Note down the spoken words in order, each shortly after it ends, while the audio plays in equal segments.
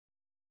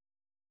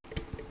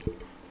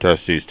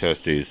Testes,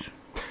 testes.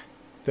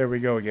 There we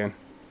go again.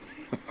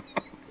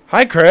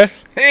 Hi,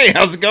 Chris. Hey,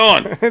 how's it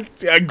going?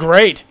 It's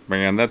great.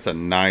 Man, that's a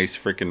nice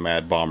freaking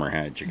Mad Bomber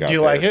hat you got. Do you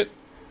there. like it?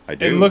 I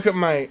do. And look at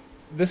my...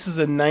 This is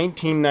a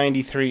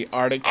 1993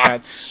 Arctic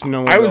Cat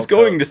snowmobile I was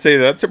going coat. to say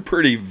that's a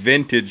pretty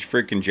vintage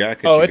freaking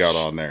jacket you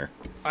got on there.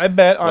 I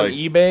bet on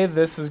eBay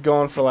this is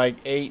going for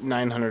like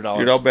 $800-900.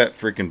 Dude, I'll bet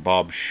freaking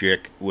Bob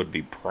Schick would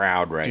be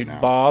proud right now.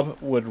 Dude, Bob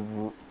would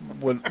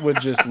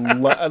just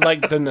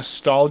like the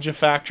nostalgia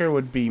factor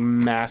would be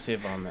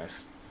massive on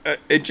this.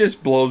 It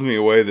just blows me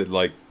away that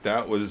like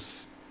that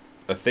was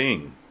a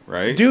thing,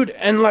 right? Dude,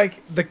 and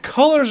like the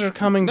colors are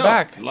coming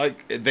back.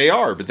 Like they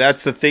are, but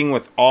that's the thing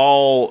with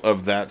all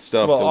of that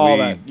stuff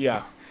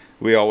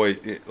we always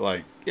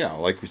like. Yeah,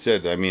 like we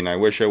said, I mean, I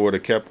wish I would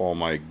have kept all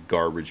my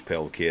Garbage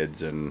Pail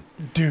Kids and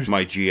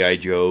my G.I.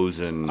 Joes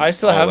and I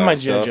still have my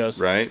G.I. Joes.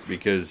 Right?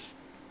 Because,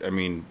 I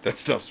mean, that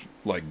stuff's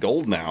like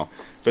gold now.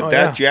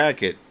 But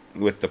jacket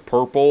with the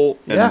purple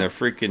and the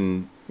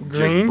freaking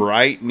just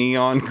bright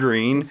neon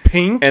green.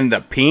 Pink. And the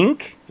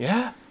pink.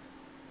 Yeah.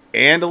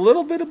 And a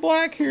little bit of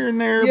black here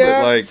and there.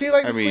 Yeah, but like, see,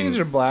 like the sleeves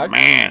are black.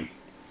 Man,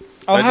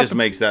 that just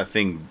makes that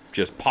thing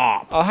just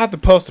pop. I'll have to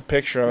post a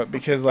picture of it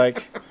because,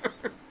 like...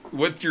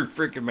 With your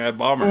freaking Mad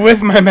Bomber hat.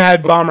 With my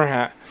Mad Bomber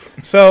hat.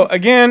 So,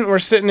 again, we're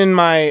sitting in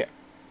my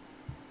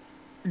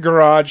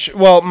garage.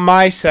 Well,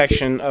 my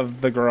section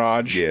of the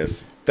garage.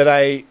 Yes. That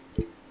I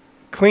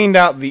cleaned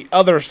out the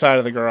other side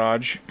of the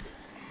garage.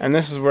 And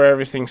this is where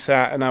everything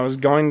sat. And I was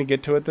going to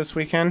get to it this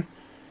weekend.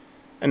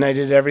 And I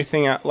did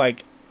everything out.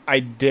 Like, I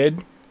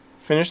did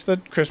finish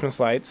the Christmas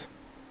lights.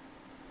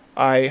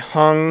 I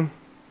hung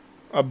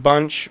a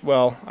bunch.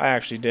 Well, I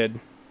actually did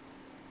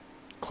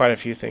quite a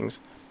few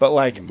things. But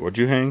like, what'd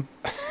you hang?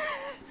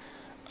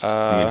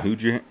 I mean,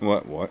 who'd you hang?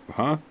 What?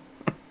 Huh?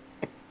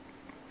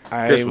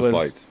 Christmas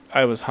lights.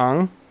 I was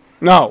hung.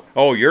 No.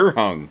 Oh, you're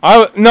hung.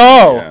 No.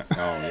 Yeah.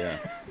 Oh,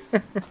 yeah.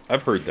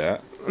 I've heard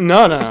that.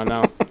 No.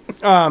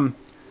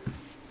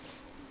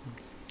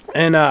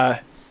 And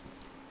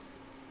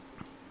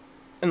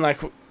like,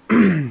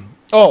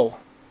 oh,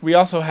 we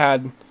also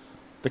had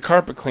the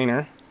carpet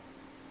cleaner.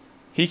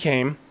 He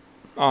came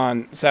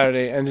on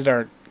Saturday and did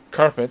our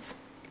carpets.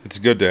 It's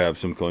good to have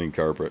some clean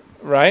carpet.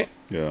 Right?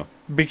 Yeah.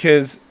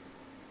 Because,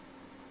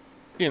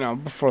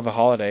 before the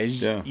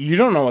holidays, you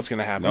don't know what's going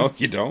to happen. No,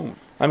 you don't.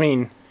 I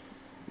mean,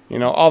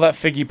 all that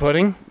figgy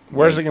pudding,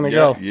 where's it going to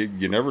go?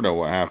 You never know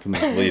what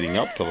happens leading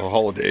up to the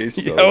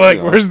holidays. So,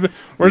 where's the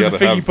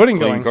figgy pudding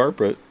going? Clean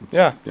carpet.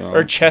 Yeah.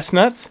 Or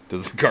chestnuts.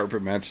 Does the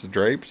carpet match the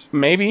drapes?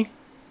 Maybe.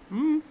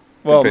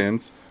 Well,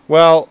 depends.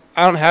 Well,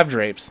 I don't have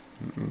drapes.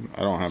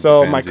 I don't have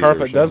so my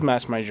carpet does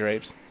match my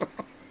drapes.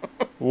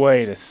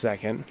 Wait a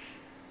second.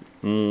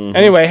 Mm-hmm.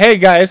 Anyway, hey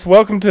guys,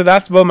 welcome to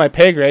That's Above My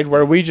Pay Grade,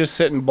 where we just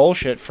sit and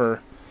bullshit for...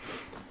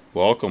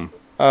 Welcome.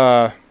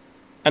 An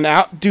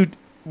hour. Dude,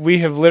 we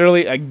have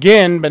literally,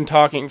 again, been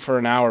talking for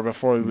an hour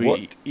before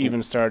we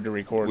even started to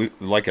record.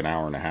 Like an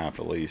hour and a half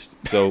at least.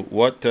 So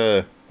what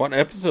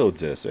episode's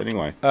this,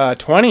 anyway?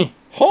 20.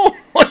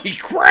 Holy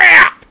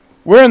crap!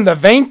 We're in the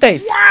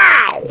 20s.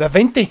 Wow! The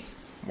 20.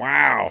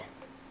 Wow.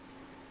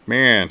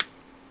 Man,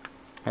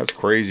 that's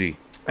crazy.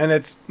 And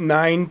it's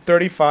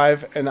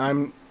 9:35, and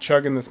I'm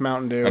chugging this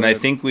Mountain Dew. And I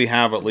think we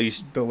have at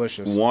least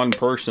delicious one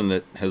person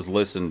that has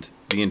listened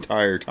the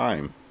entire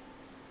time.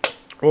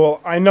 Well,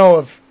 I know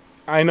of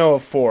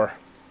 4.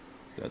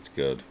 That's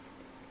good.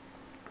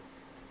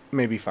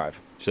 Maybe 5.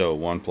 So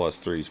 1 +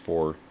 3 is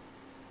 4.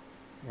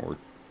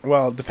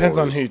 Well, it depends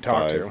on who you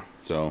talk 5. to.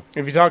 So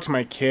if you talk to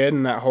my kid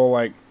and that whole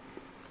like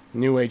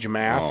new age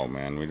math. Oh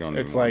man, we don't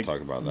even want to talk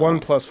about that. 1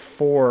 +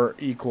 4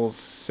 =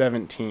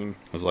 17.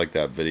 It was like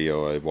that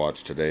video I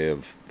watched today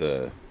of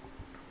the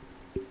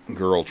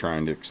girl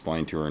trying to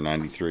explain to her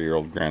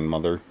 93-year-old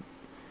grandmother.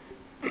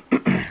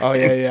 Oh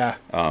yeah.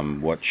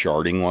 What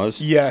sharding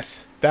was?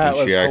 Yes, that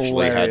was hilarious. She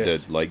actually had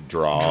to like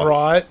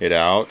draw it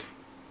out.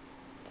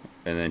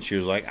 And then she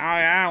was like, "Oh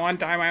yeah, one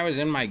time I was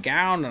in my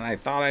gown and I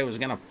thought I was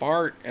gonna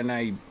fart and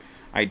I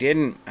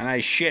didn't, and I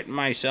shit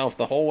myself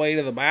the whole way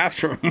to the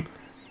bathroom."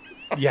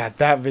 Yeah,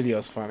 that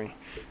video's funny.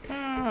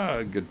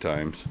 Good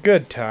times.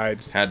 Good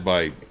times. Had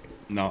by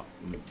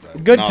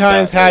Good not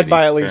times had lady,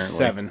 by at least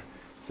apparently.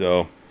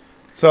 7.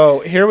 So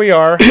here we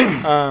are.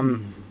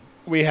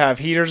 We have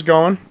heaters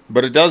going.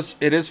 But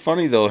it is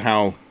funny though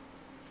how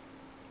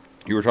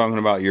you were talking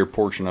about your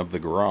portion of the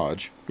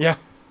garage. Yeah.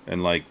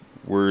 And like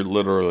we're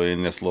literally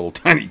in this little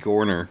tiny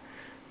corner.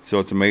 So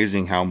it's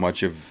amazing how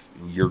much of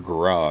your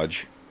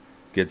garage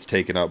gets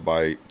taken up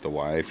by the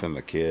wife and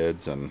the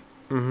kids and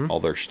all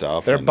their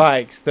stuff. Their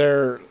bikes,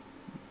 their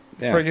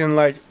friggin'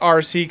 like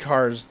RC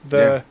cars,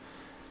 wagons.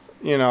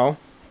 You're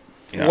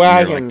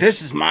like,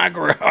 this is my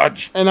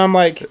garage. And I'm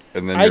like,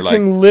 and then I you're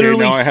can like, literally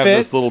now I have fit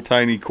this little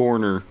tiny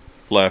corner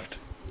left.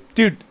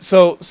 Dude,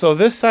 so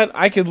this side,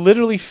 I could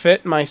literally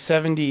fit my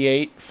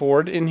 78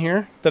 Ford in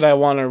here that I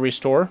want to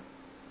restore.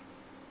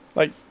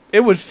 Like,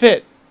 it would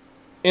fit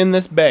in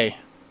this bay.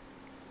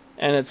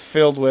 And it's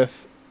filled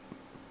with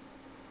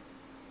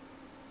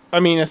I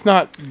mean, it's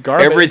not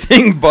garbage.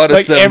 Everything but a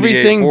like 78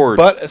 everything Ford.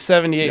 but a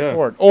 78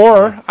 Ford.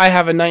 Or I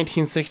have a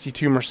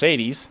 1962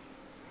 Mercedes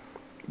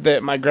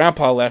that my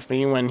grandpa left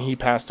me when he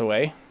passed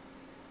away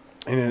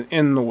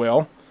in the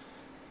will.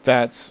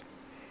 It's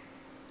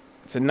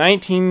a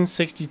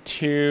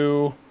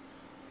 1962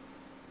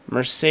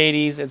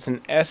 Mercedes. It's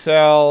an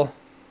SL.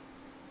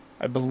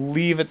 I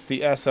believe it's the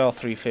SL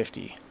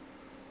 350.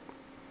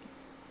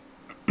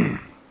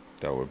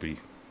 That would be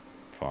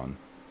fun.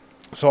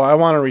 So I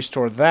want to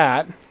restore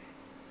that.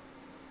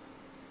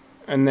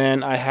 And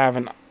then I have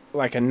a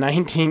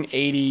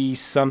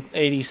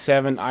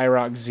 1987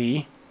 IROC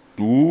Z.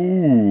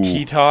 Ooh.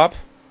 T-top.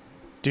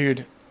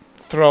 Dude,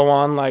 throw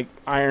on like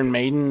Iron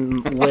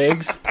Maiden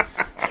wigs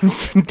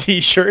and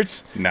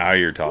T-shirts. Now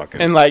you're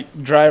talking. And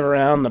like drive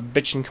around the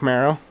bitchin'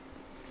 Camaro.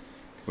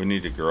 We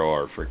need to grow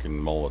our freaking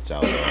mullets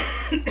out though.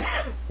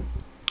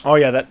 Oh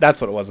yeah,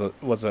 that's what it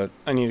was. I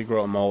need to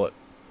grow a mullet.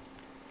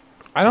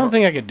 I don't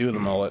think I could do the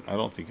mullet. I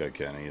don't think I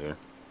can either.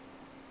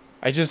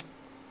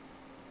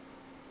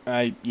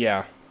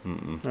 Yeah.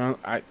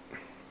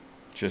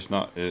 Just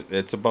not.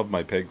 It's above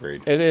my pay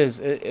grade. It is.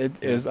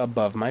 It is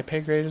above my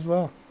pay grade as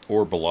well.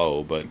 Or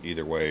below, but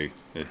either way,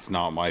 it's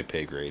not my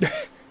pay grade.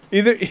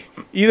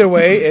 Either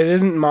way, it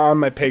isn't on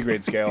my pay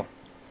grade scale.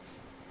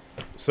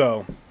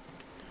 So,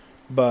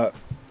 but.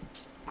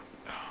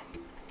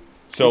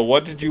 So,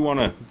 what did you want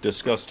to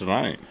discuss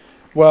tonight?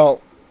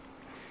 Well,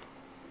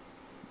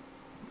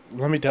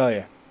 let me tell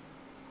you.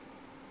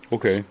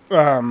 Okay.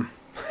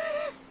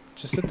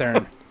 Just sit there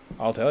and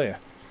I'll tell you.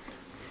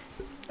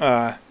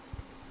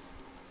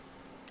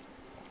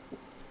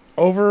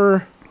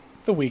 Over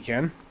the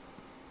weekend,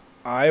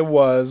 I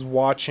was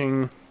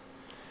watching.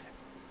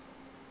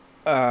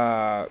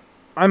 I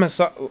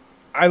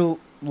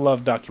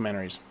love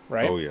documentaries,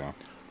 right? Oh yeah.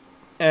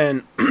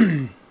 And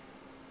I'm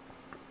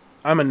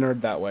a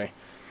nerd that way.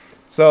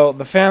 So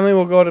the family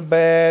will go to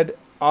bed.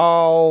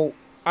 I'm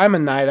a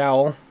night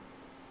owl.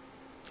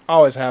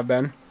 Always have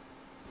been.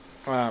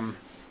 And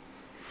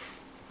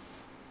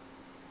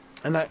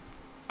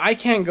I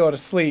can't go to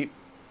sleep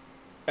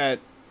at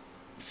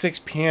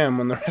 6 p.m.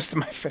 when the rest of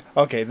my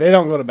okay, they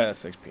don't go to bed at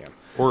 6 p.m.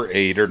 Or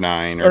 8 or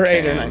 9 or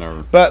 10 or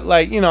 9. But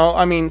like,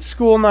 I mean,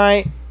 school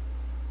night,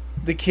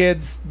 the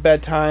kids'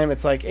 bedtime,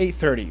 it's like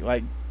 8:30.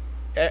 Like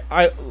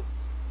I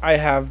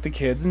have the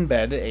kids in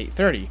bed at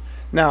 8:30.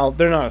 Now,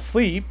 they're not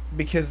asleep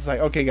because it's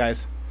like, okay,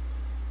 guys,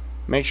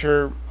 make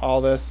sure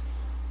all this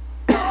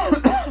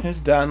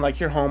is done, like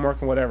your homework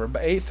and whatever.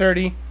 But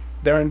 8:30,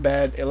 they're in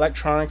bed,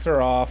 electronics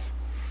are off,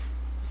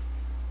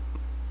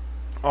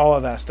 all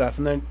of that stuff,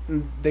 and then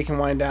they can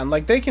wind down.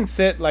 Like, they can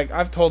sit, like,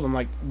 I've told them,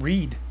 like,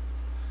 read.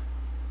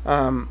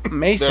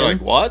 Mason. They're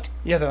like, what?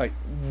 Yeah, they're like,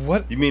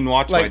 what? You mean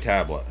watch my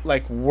tablet?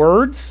 Like,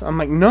 words? I'm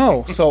like,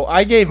 no. So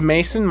I gave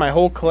Mason my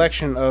whole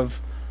collection of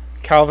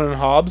Calvin and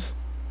Hobbes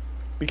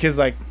because,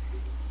 like,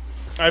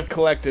 I've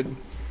collected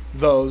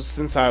those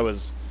since I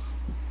was,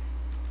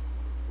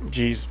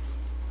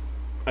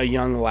 a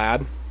young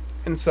lad.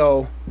 And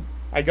so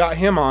I got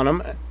him on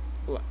them,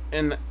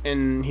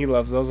 and he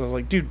loves those. I was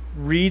like, dude,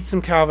 read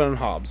some Calvin and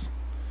Hobbes.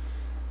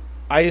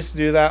 I used to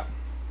do that.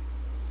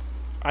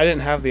 I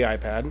didn't have the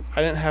iPad.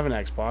 I didn't have an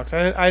Xbox.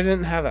 I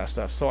didn't have that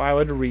stuff. So I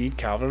would read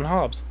Calvin and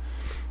Hobbes.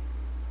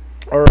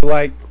 Or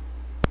like,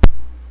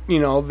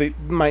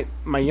 my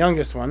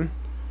youngest one,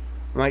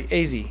 I'm like,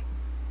 AZ,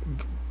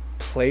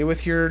 play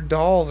with your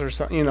dolls or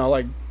something,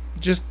 like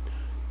just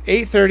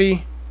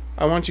 8:30.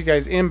 I want you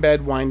guys in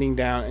bed winding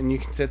down, and you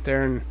can sit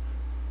there and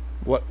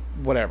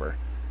whatever.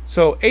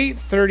 So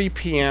 8:30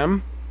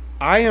 p.m.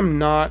 I am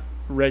not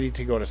ready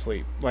to go to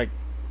sleep. Like,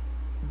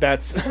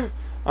 that's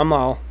I'm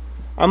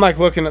like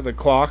looking at the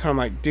clock, and I'm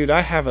like, dude, I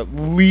have at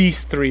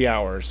least 3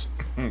 hours,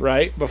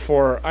 right,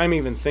 before I'm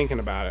even thinking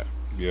about it.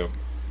 Yep.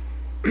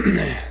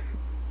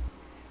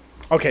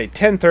 Okay,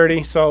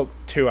 10:30, so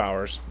 2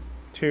 hours,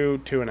 two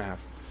and a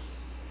half.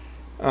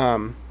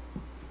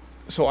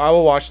 So I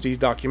will watch these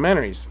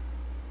documentaries.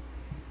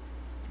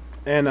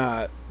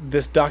 And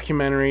this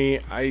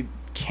documentary, I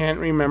can't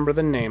remember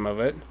the name of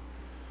it,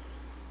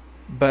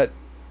 but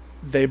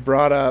they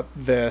brought up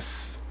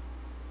this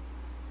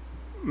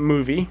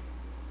movie,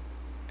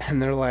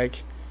 and they're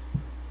like,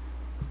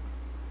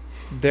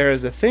 there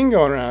is a thing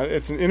going around.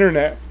 It's an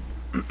internet.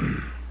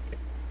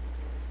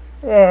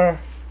 As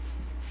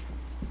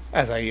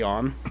I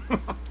yawn.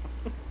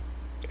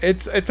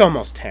 It's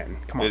almost 10.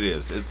 Come on. It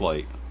is. It's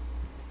late.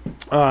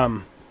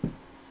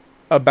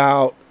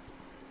 About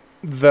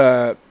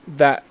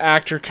that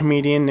actor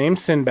comedian named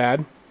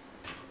Sinbad,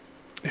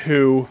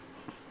 who,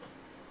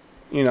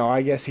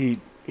 I guess he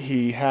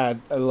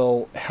had a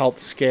little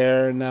health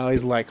scare, and now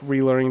he's like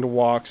relearning to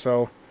walk.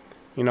 So,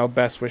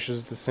 best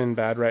wishes to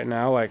Sinbad right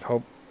now. Like,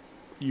 hope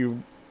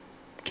you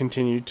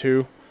continue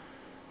to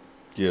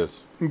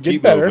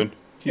keep better. Moving.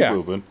 Keep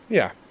moving.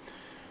 Yeah.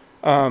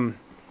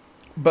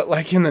 But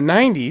like in the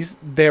 90s,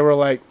 they were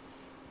like,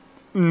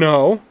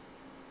 no,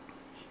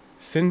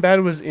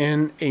 Sinbad was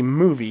in a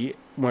movie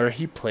where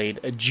he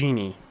played a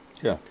genie.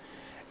 Yeah.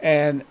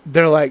 And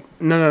they're like,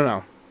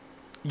 no.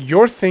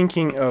 you're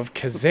thinking of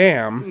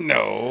Kazam.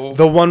 No.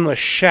 The one with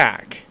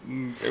Shaq.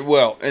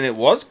 Well, and it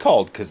was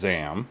called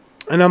Kazam.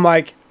 And I'm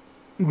like,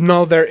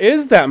 no, there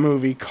is that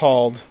movie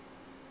called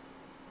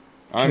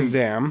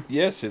Kazam.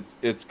 Yes, it's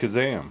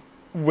Kazam.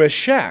 With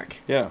Shaq.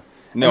 Yeah.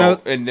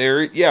 No, and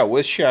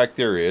with Shaq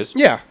there is.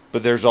 Yeah.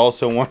 But there's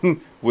also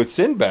one with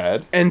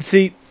Sinbad. And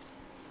see,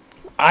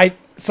 I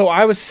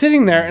was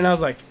sitting there and I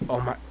was like, oh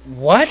my,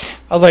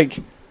 what? I was like,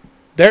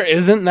 there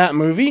isn't that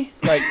movie?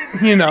 Like,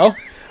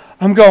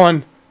 I'm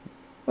going,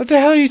 what the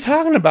hell are you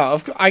talking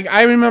about?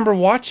 I remember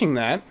watching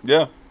that.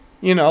 Yeah.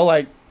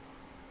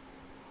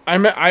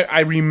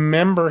 I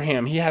remember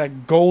him. He had a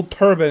gold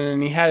turban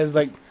and he had his,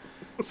 like,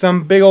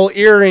 some big old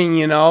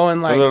earring, and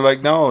like... Well, they're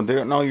like,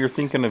 no, you're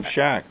thinking of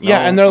Shaq. No,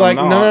 yeah, and they're like,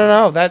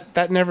 no,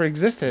 that never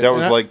existed. That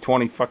was like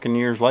 20 fucking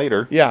years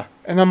later. Yeah,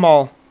 and I'm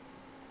all,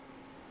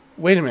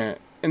 wait a minute.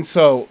 And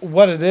so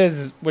what it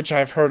is, which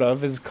I've heard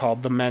of, is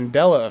called the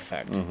Mandela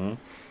effect,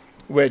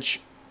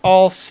 which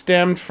all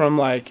stemmed from,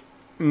 like,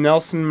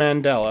 Nelson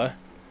Mandela,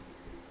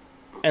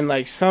 and,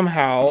 like,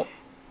 somehow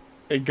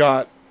it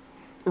got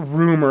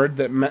rumored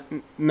that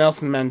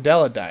Nelson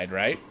Mandela died,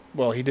 right?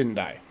 Well, he didn't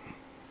die.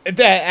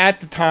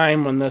 At the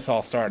time when this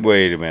all started.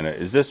 Wait a minute.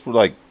 Is this,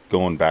 like,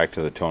 going back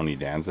to the Tony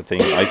Danza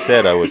thing? I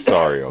said I was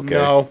sorry,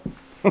 okay?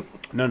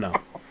 No.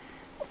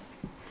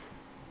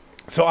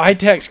 So I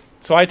text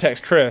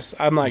Chris.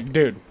 I'm like,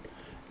 dude,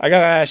 I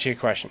gotta ask you a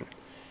question.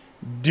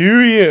 Do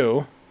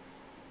you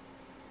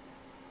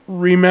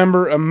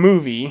remember a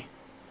movie?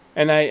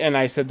 And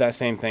I said that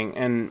same thing,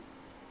 and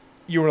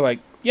you were like,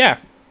 yeah,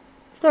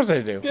 of course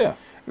I do. Yeah.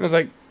 And I was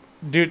like,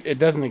 dude, it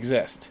doesn't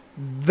exist.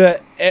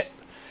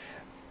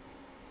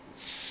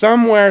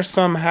 Somewhere,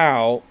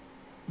 somehow,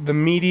 the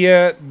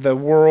media, the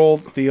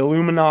world, the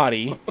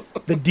Illuminati,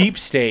 the deep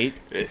state.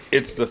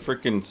 It's the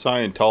freaking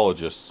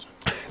Scientologists.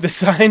 The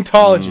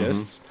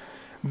Scientologists,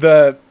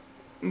 the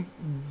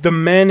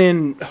men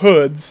in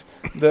hoods,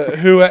 the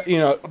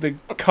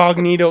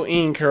Cognito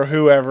Inc. or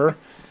whoever.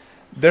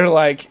 They're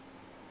like,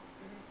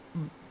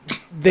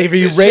 they've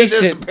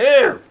erased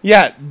it.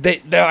 Yeah,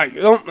 they're like,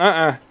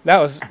 oh, that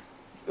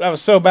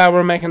was so bad.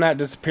 We're making that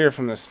disappear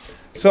from this.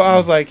 So I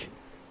was like,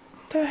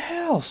 the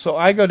hell? So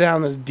I go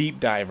down this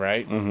deep dive,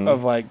 right,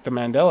 of like the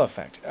Mandela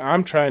effect.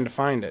 I'm trying to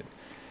find it,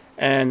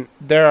 and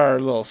there are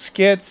little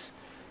skits.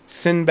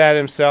 Sinbad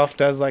himself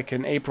does like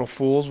an April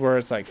Fool's where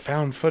it's like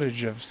found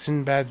footage of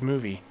Sinbad's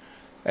movie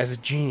as a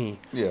genie.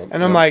 Yeah,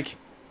 and I'm like,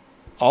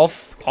 all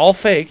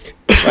faked.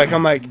 Like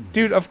I'm like,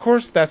 dude, of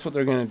course that's what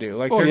they're gonna do.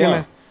 Like they're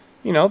gonna,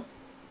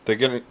 they're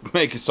gonna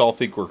make us all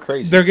think we're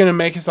crazy. They're gonna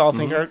make us all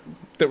think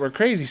that we're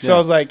crazy. So I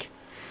was like,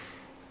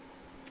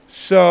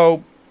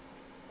 so.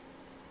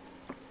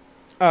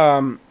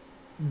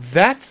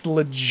 That's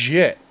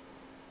legit.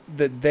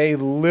 That they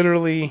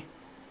literally.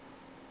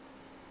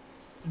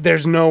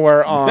 There's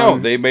nowhere on. No,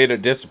 they made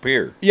it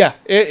disappear. Yeah,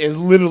 it is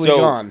literally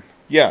gone.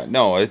 Yeah,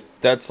 no,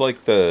 that's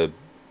like that's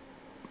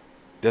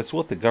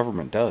what the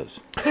government does.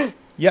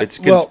 Yeah, it's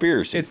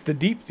conspiracy. It's the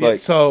deep. Like,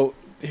 so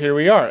here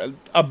we are.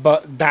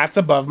 That's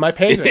above my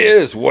pay grade. It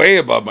is way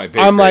above my pay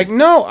grade. I'm like,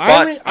 no,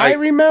 I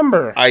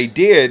remember. I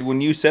did when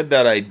you said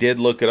that. I did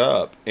look it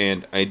up,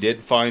 and I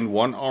did find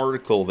one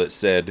article that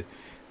said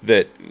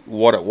that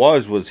what it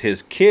was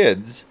his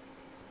kids.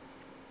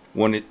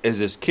 As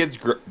his kids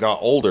got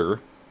older,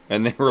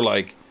 and they were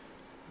like,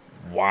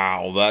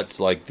 "Wow,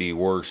 that's like the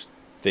worst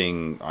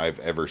thing I've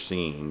ever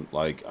seen."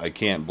 Like, I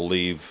can't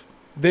believe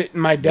that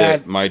my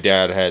dad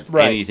had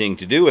anything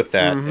to do with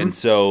that, and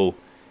so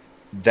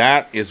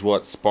that is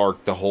what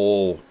sparked the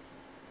whole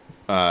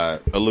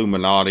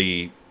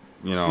Illuminati,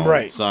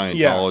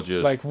 Scientologist.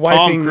 Yeah. Like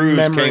wiping Tom Cruise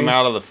memory. came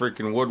out of the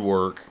freaking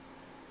woodwork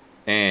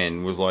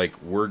and was like,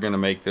 "We're gonna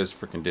make this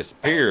freaking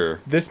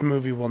disappear." This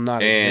movie will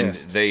not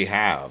exist. And they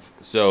have.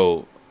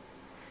 So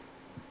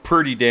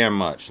pretty damn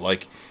much.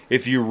 Like,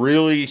 if you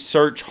really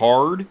search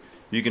hard,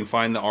 you can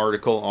find the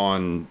article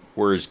on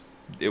where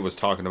it was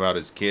talking about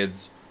his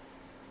kids,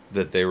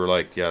 that they were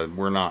like, yeah,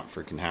 we're not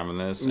freaking having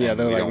this. Yeah,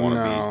 and we don't want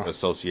to be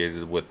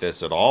associated with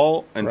this at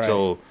all. And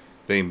so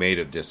they made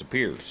it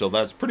disappear. So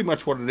that's pretty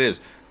much what it is.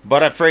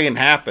 But it friggin'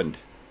 happened.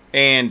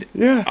 And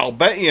I'll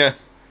bet you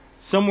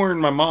somewhere in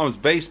my mom's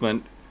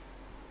basement,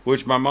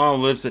 which my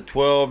mom lives at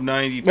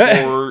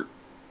 1294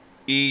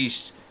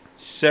 East,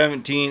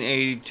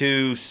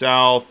 1782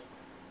 South,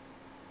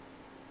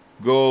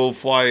 Go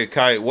Fly a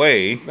Kite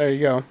Way. There you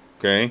go.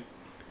 Okay.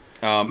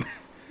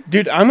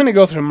 Dude, I'm gonna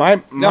go through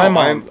my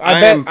mom.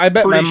 I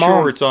bet my mom.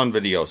 Sure it's on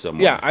video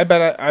somewhere. Yeah, I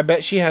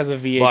bet she has a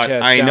VHS.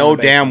 But I know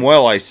damn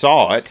well I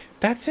saw it.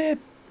 That's it.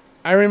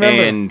 I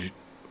remember. And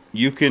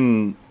you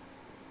can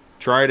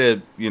try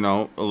to,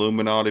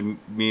 Illuminati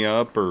me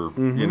up, or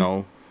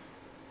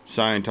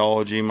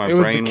Scientology my brainwaves. It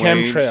was the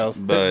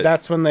chemtrails. But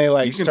that's when they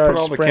you can started put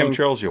all the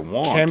chemtrails you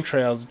want.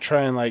 Chemtrails to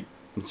try and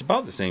It's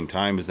about the same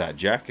time as that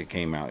jacket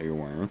came out you're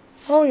wearing.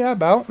 Oh yeah,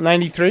 about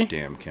 93.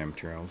 Damn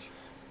chemtrails.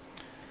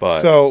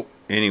 But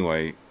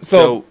anyway,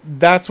 so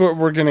that's what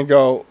we're gonna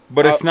go.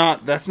 But that's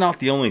not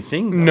the only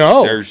thing, though.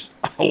 No. There's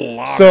a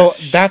lot of So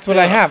stuff. that's what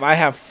I have. I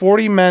have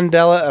 40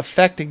 Mandela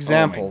effect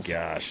examples. Oh my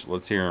gosh,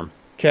 let's hear them.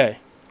 Okay.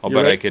 I'll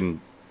bet I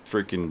can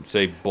freaking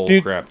say bull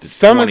crap to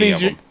some 20 of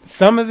these,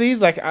 some of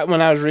these, like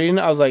when I was reading,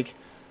 I was like,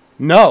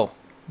 no,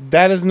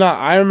 that is not.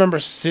 I remember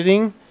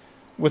sitting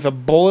with a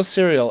bowl of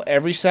cereal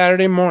every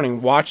Saturday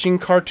morning watching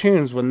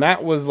cartoons when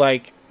that was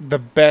like the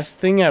best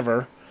thing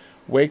ever.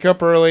 Wake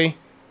up early,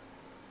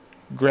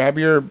 grab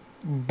your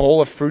bowl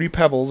of Fruity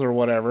Pebbles or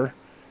whatever,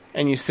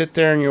 and you sit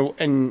there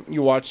and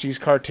you watch these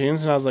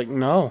cartoons. And I was like,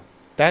 no,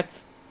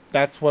 that's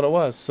what it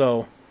was.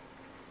 So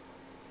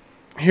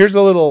here's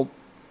a little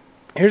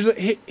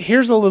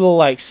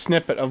like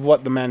snippet of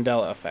what the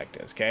Mandela effect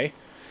is. Okay,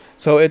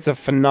 so it's a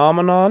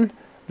phenomenon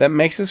that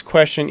makes us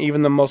question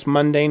even the most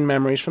mundane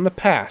memories from the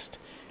past.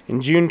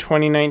 In June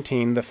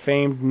 2019, the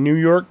famed New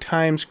York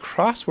Times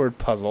crossword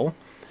puzzle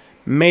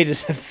made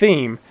it a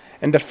theme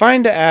and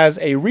defined it as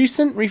a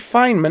recent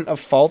refinement of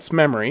false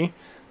memory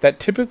that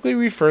typically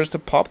refers to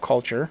pop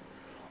culture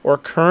or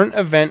current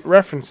event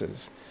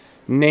references.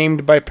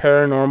 Named by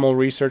paranormal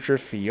researcher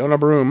Fiona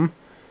Broom,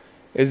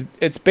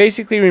 it's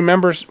basically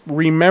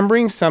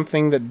remembering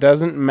something that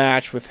doesn't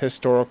match with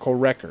historical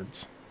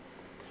records.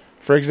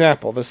 For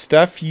example, the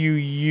stuff you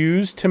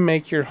use to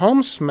make your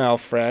home smell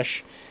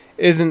fresh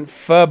isn't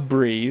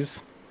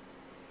Febreze.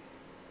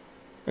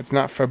 It's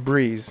not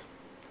Febreze.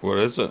 What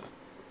is it?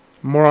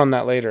 More on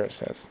that later, it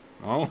says.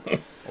 Oh,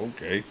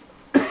 okay.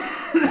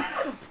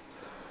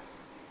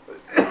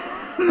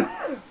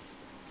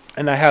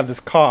 And I have this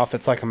cough.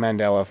 It's like a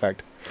Mandela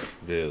effect.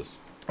 It is.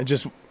 It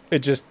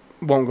just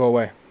won't go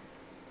away.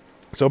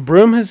 So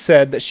Broom has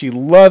said that she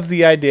loves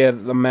the idea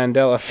that the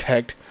Mandela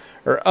effect,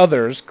 or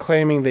others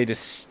claiming they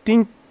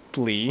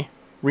distinctly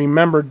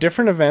remember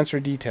different events or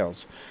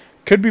details,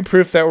 could be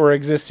proof that we're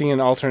existing in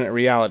alternate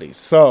realities.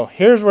 So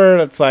here's where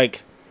it's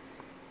like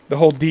the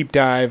whole deep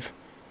dive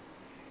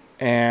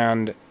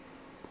and,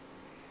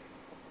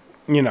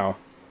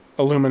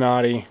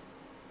 Illuminati,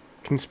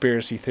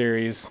 conspiracy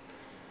theories,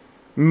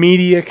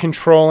 media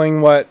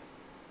controlling what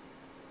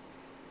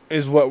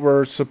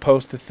we're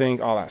supposed to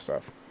think, all that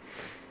stuff.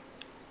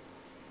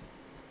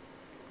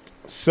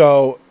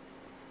 So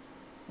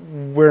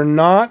we're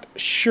not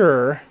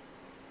sure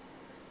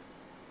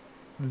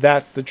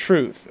that's the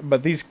truth,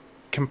 but these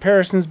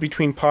comparisons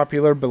between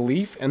popular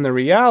belief and the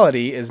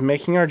reality is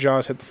making our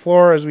jaws hit the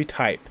floor as we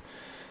type.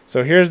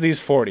 So here's these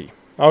 40.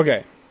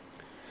 Okay.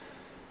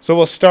 So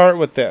we'll start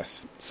with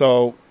this.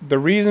 So the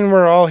reason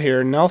we're all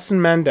here, Nelson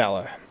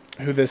Mandela,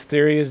 who this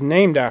theory is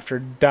named after,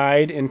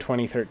 died in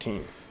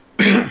 2013.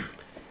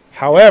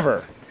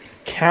 However,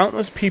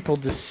 countless people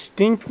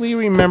distinctly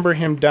remember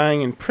him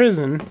dying in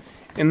prison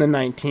in the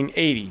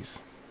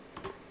 1980s.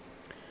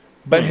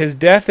 But his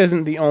death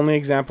isn't the only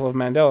example of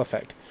Mandela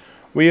effect.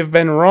 We have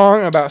been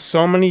wrong about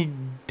so many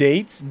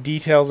dates,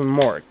 details, and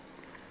more.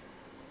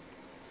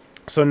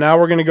 So now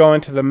we're going to go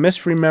into the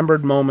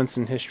misremembered moments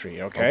in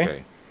history,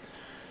 okay?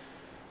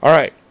 All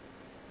right.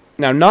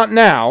 Now, not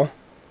now,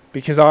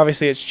 because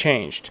obviously it's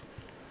changed.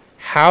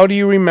 How do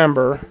you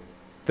remember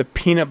the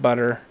peanut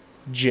butter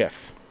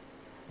Jif?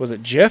 Was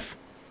it Jif?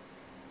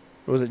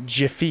 Or was it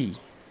Jiffy?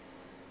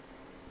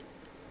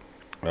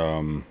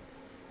 I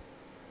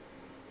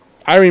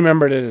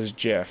remembered it as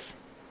Jif.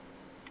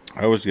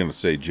 I was going to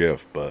say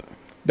Jif, but...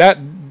 that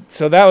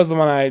was the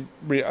one I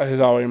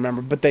always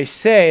remembered. But they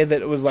say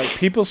that it was like,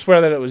 people swear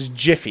that it was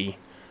Jiffy.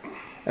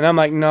 And I'm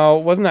like, no,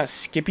 wasn't that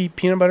Skippy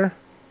peanut butter?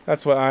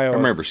 That's what I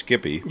remember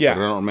Skippy, but I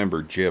don't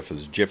remember Jif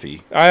as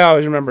Jiffy. I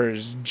always remember it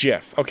as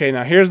Jif. Okay,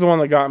 now here's the one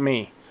that got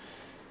me.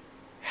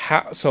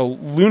 So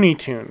Looney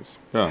Tunes.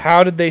 Yeah.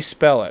 How did they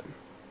spell it?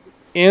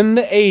 In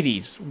the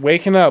 80s,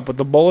 waking up with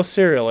a bowl of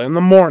cereal in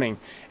the morning,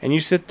 and you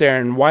sit there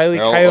and Wile E.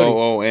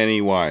 Coyote...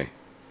 Looney.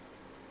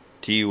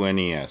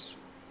 Tunes.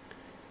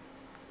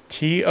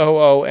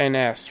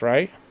 Toons,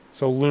 right?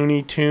 So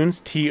Looney Tunes,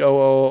 Too.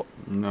 No,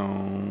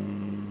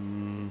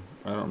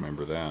 I don't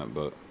remember that,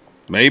 but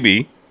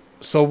maybe.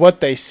 So what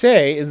they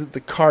say is that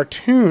the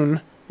cartoon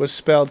was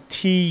spelled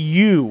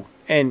Tunes.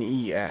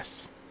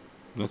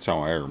 That's how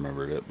I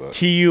remembered it, but...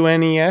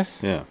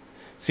 Tunes? Yeah.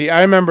 See,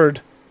 I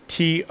remembered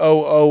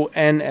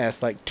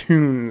Toons, like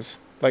tunes,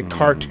 like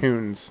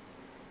cartoons.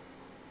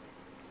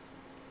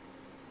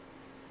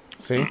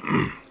 See?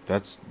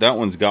 That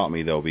one's got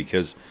me, though,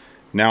 because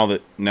now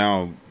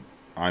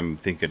I'm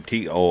thinking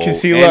Tones.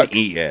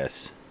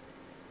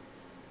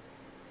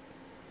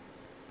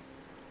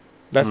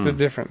 That's the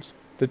difference.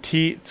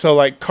 So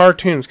like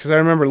cartoons, because I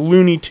remember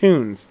Looney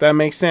Tunes. That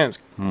makes sense.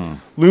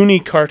 Looney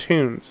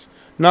cartoons,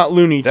 not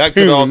Looney Tunes. That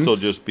could also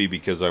just be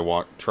because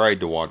I tried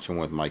to watch them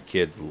with my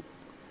kids,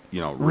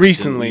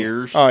 recently.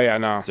 Years. Oh yeah,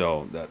 no.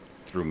 So that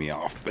threw me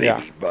off, baby.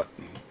 Yeah. But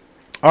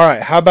all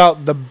right, how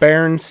about the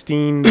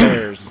Berenstein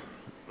Bears?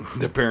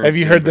 Have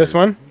you heard this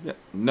one?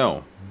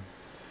 No.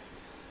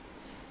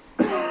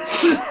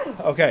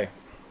 Okay.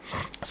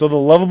 So the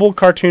lovable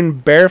cartoon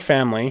bear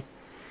family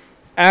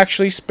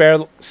actually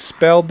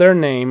spelled their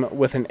name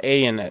with an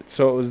A in it.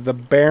 So it was the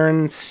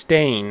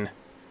Berenstein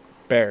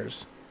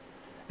Bears.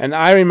 And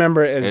I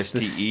remember it as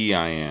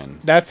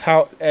Stein. That's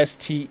how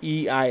Stein.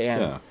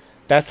 Yeah.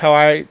 That's how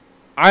I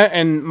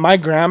and my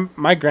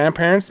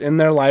grandparents in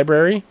their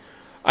library,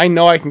 I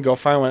know I can go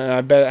find one, and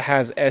I bet it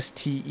has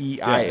Stein.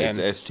 Yeah,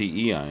 it's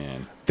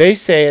Stein. They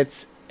say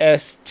it's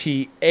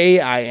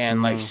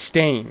Stain, like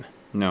stain.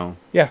 No.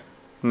 Yeah.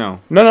 No.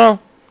 No.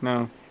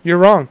 You're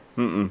wrong.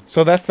 Mm-mm.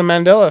 So that's the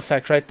Mandela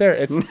effect right there.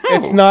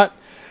 It's not.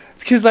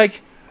 It's because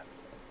like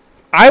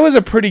I was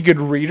a pretty good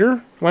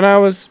reader when I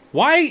was.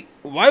 Why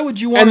would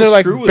you want to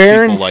screw with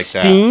people like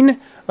that?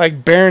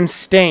 Like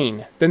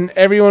Berenstein. Then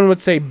everyone would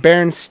say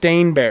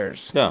Berenstain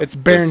Bears. Yeah, it's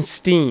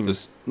Berenstein.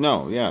 It's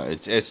Stein.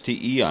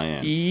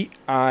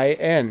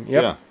 EIN.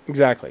 Yep. Yeah.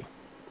 Exactly.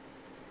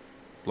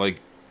 Like,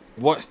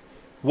 what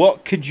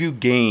could you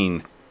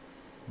gain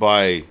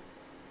by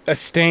a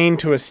stain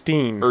to a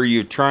steen? Are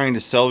you trying to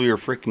sell your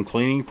freaking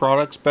cleaning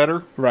products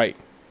better? Right.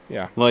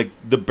 Yeah. Like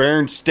the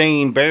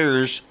Berenstein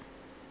Bears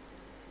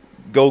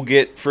go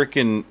get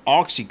freaking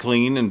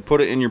OxyClean and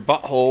put it in your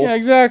butthole. Yeah,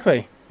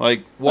 exactly.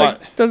 Like,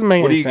 what? Like, doesn't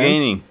make any sense. What are you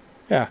gaining?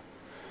 Yeah.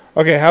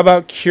 Okay, how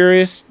about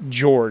Curious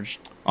George?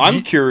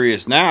 I'm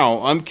curious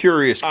now. I'm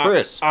curious,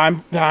 Chris.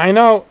 I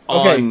know.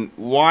 Okay. On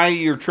why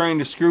you're trying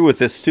to screw with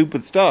this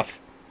stupid stuff.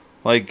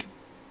 Like,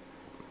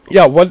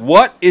 yeah,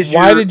 what is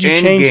your end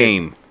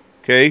game?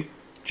 Okay?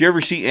 Did you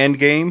ever see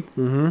Endgame?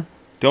 Mm-hmm.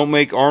 Don't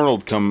make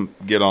Arnold come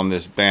get on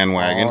this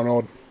bandwagon.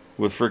 Arnold.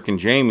 With freaking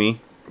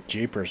Jamie.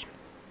 Jeepers.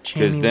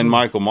 Because then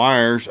Michael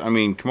Myers, I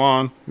mean, come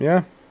on.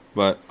 Yeah.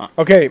 But,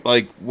 okay.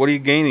 Like, what are you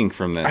gaining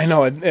from this? I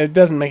know, it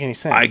doesn't make any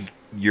sense.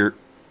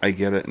 I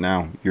get it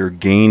now. You're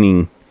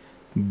gaining.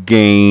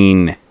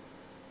 Gain.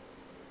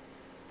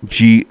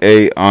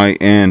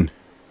 Gain.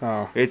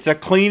 Oh. It's a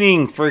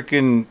cleaning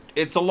freaking...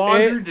 It's a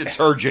laundry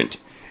detergent.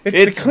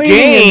 It's the cleaning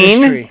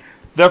industry.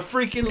 The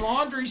freaking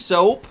laundry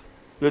soap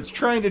that's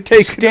trying to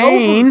take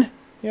stain. It over.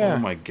 Yeah. Oh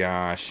my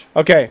gosh.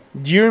 Okay.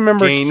 Do you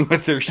remember... Gain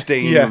with their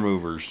stain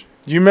removers.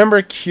 Do you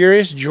remember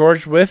Curious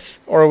George with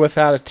or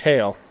without a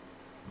tail?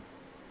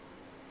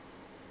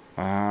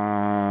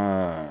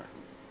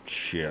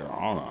 Shit.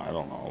 I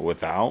don't know.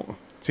 Without?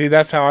 See,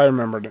 that's how I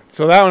remembered it.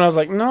 So that one I was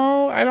like,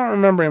 no, I don't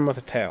remember him with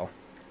a tail.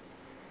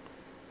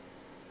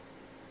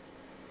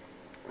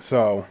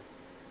 So,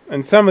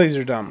 and some of these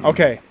are dumb.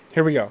 Okay,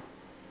 here we go.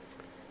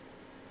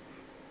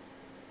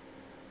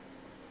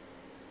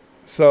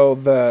 So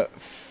the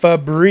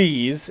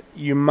Febreze,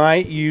 you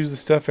might use the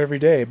stuff every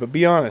day, but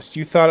be honest,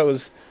 you thought it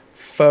was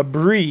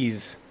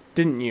Febreze,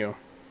 didn't you?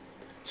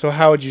 So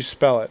how would you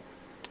spell it?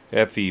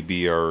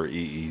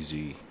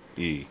 Febreeze.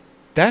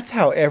 That's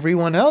how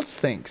everyone else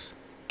thinks.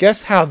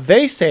 Guess how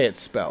they say it's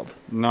spelled?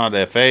 Not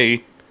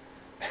F-A.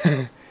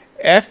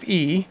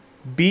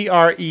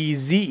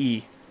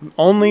 Febreze.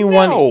 Only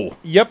one.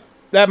 Yep,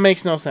 that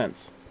makes no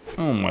sense.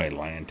 Oh my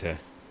Lanta.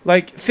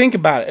 Like, think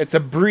about it. It's a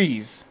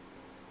breeze.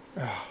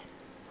 Ugh.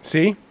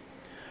 See?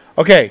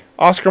 Okay,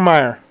 Oscar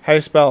Mayer. How do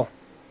you spell?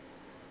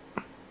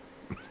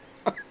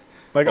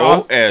 Like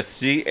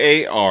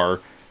Oscarmeyer.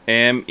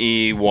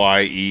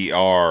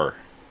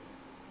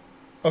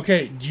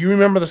 Okay, do you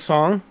remember the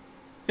song?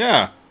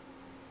 Yeah.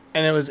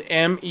 And it was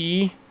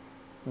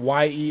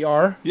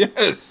Meyer?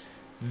 Yes.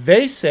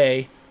 They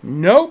say,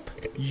 nope,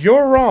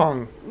 you're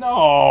wrong.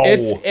 No.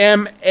 It's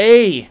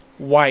Mayer.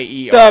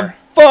 The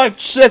fuck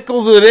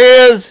sickles it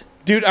is.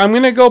 Dude, I'm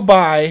going to go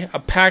buy a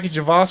package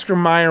of Oscar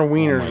Mayer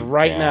wieners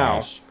right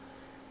now.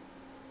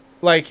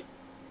 Like,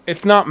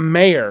 it's not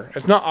Mayer.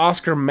 It's not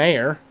Oscar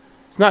Mayer.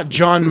 It's not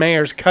John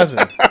Mayer's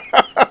cousin.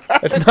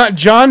 It's not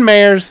John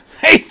Mayer's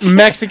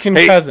Mexican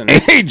cousin.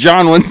 Hey,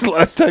 John, when's the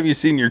last time you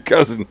seen your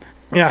cousin?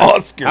 Yeah,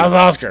 Oscar. How's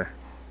Oscar?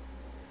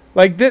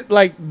 Like that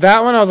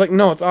one, I was like,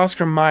 no, it's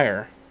Oscar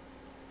Mayer.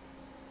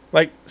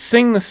 Like,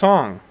 sing the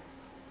song.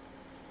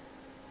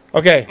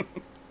 Okay,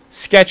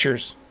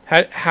 Skechers.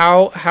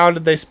 How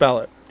did they spell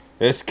it?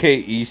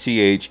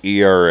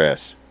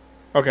 Skechers.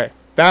 Okay,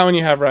 that one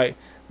you have right.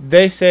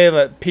 They say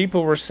that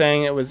people were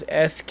saying it was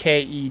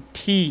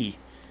Sket.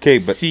 Okay,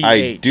 but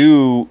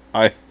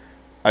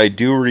I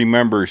do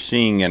remember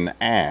seeing an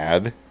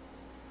ad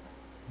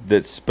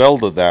that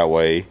spelled it that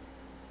way,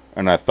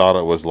 and I thought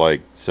it was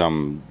like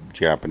some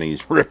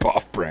Japanese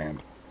rip-off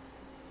brand.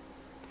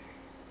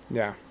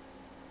 Yeah.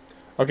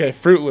 Okay,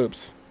 Fruit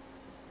Loops.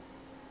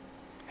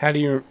 How do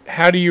you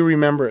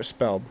remember it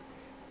spelled?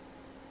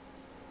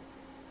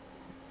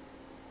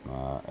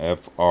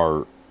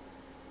 F-R-O-O-T.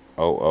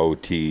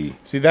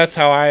 See, that's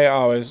how I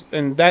always...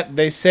 And that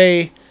they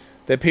say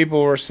that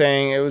people were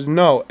saying it was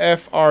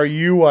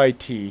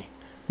F-R-U-I-T.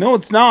 No,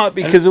 it's not,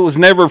 because it was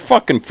never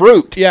fucking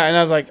fruit. Yeah, and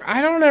I was like,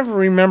 I don't ever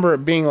remember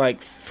it being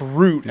like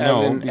fruit,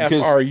 as in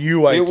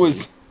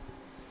F-R-U-I-T.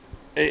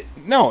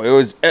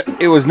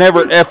 It was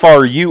never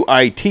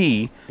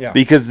F-R-U-I-T,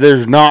 because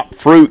there's not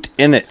fruit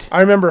in it.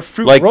 I remember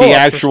fruit like the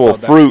actual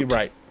fruit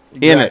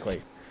in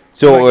it.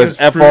 So it was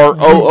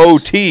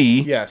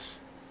F-R-O-O-T.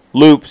 Yes.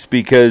 Loops,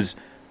 because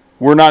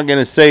we're not going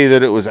to say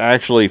that it was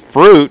actually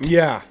fruit.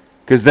 Yeah.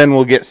 Because then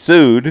we'll get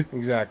sued.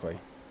 Exactly.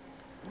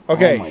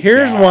 Okay,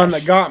 here's one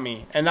that got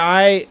me, and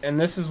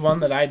this is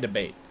one that I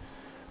debate.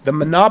 The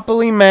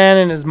Monopoly Man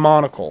and his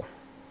monocle.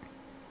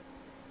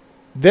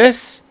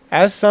 This,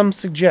 as some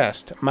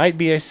suggest, might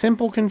be a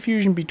simple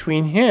confusion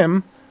between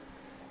him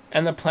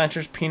and the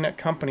Planters Peanut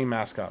Company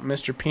mascot,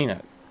 Mr.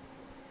 Peanut.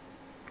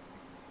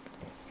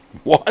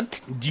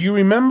 What? Do you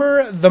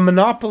remember the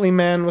Monopoly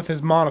Man with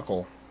his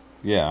monocle?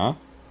 Yeah.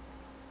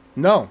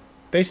 No,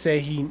 they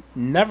say he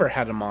never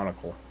had a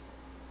monocle.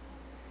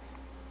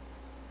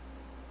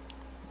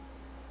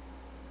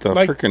 The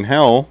freaking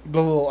hell.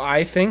 The little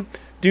eye thing.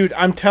 Dude,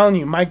 I'm telling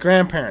you, my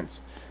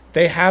grandparents,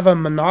 they have a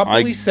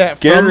Monopoly set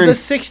from the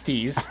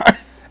 60s.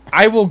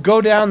 I will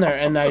go down there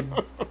and I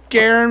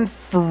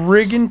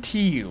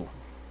guarantee you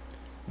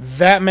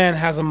that man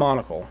has a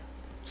monocle.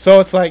 So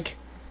it's like,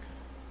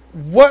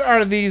 what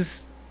are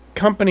these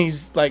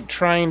companies like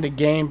trying to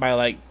gain by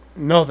like,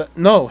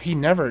 no, he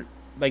never,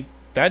 like,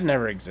 that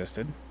never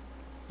existed,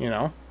 you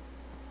know?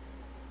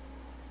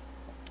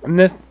 And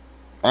this...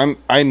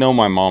 I know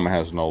my mom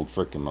has an old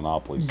freaking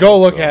Monopoly. Go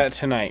look at it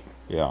tonight.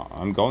 Yeah,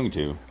 I'm going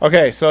to.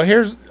 Okay, so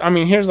here's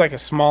like a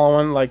small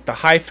one, like the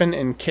hyphen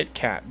in Kit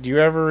Kat. Do you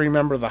ever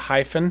remember the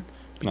hyphen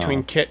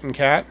between Kit and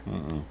Kat?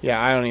 Mm-mm.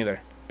 Yeah, I don't either.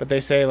 But they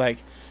say, like,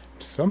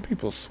 some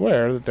people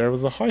swear that there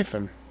was a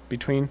hyphen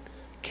between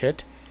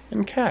Kit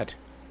and Kat.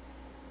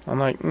 I'm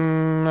like, I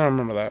don't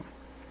remember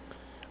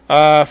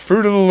that.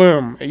 Fruit of the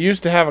Loom. It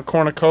used to have a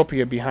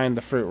cornucopia behind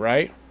the fruit,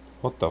 right?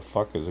 What the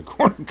fuck is a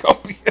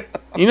cornucopia?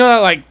 You know that,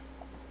 like,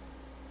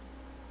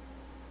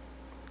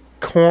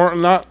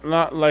 corn, not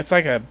like it's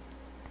like a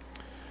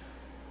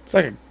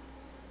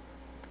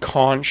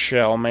conch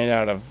shell made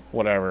out of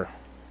whatever.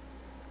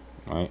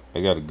 I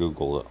gotta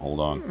Google it.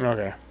 Hold on.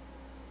 Okay.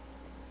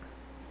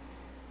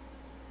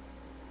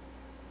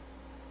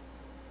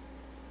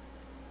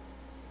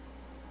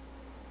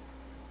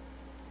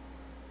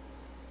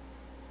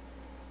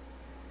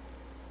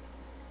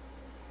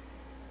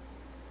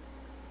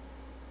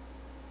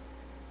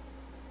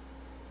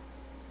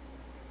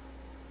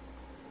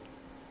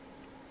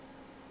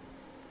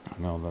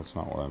 No, that's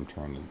not what I'm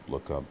trying to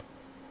look up.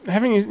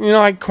 Having,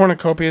 like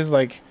cornucopia is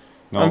like...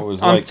 No, it was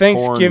like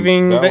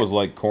Thanksgiving. That was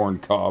like corn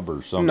cob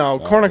or something. No,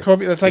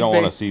 cornucopia. That's like you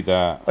don't want to see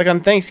that. Like on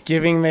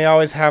Thanksgiving, they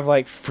always have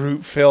like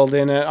fruit filled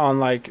in it on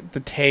like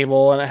the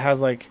table, and it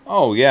has like.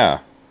 Oh yeah.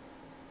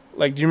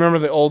 Like, do you remember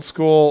the old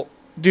school?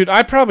 Dude,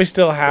 I probably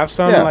still have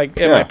some at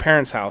my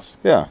parents' house.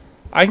 Yeah.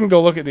 I can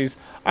go look at these.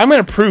 I'm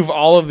gonna prove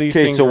all of these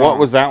things. Okay, so wrong. what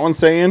was that one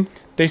saying?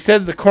 They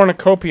said the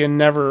cornucopia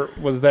never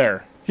was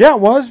there. Yeah,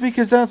 it was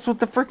because that's what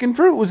the freaking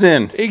fruit was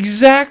in.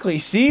 Exactly.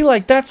 See,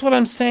 like that's what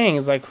I'm saying.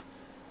 Is like.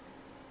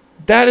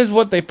 That is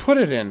what they put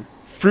it in.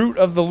 Fruit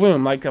of the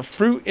Loom. Like a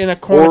fruit in a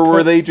cornucopia. Or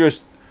were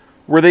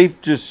they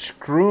just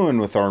screwing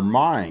with our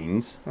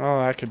minds? Oh,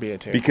 that could be it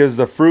too. Because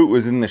the fruit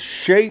was in the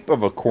shape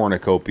of a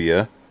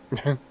cornucopia.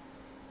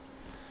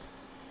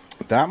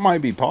 That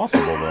might be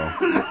possible,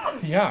 though.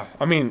 Yeah.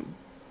 I mean,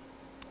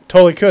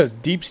 totally could. It's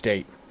deep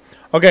state.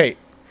 Okay.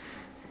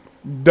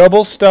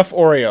 Double stuff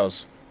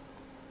Oreos.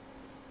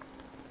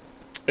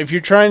 If you're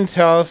trying to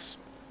tell us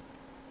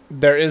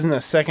there isn't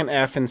a second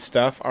F in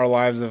stuff, our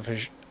lives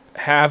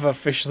have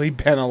officially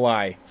been a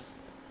lie.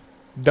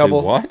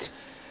 Double. Say what?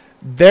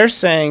 They're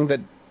saying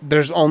that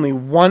there's only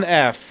one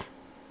F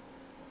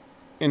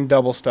in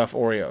double stuff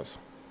Oreos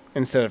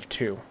instead of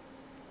two.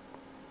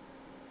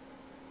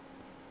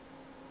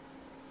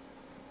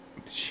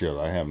 Shit,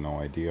 I have no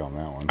idea on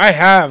that one. I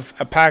have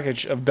a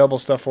package of double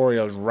stuff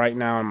Oreos right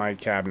now in my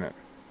cabinet.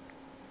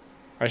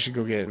 I should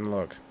go get it and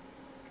look.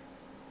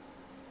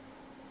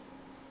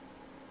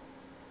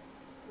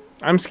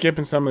 I'm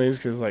skipping some of these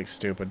because it's like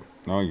stupid.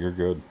 No, you're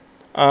good.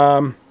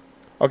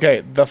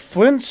 Okay, the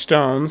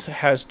Flintstones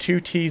has two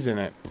T's in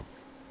it.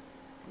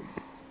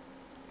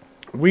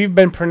 We've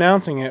been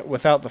pronouncing it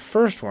without the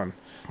first one,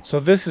 so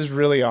this is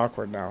really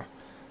awkward now.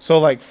 So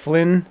like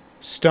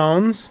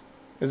Flintstones,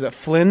 is it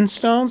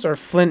Flintstones or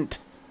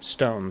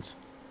Flintstones?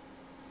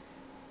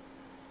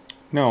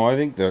 No, I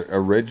think the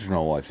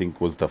original, was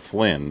the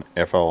Flynn,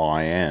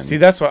 Flin. See,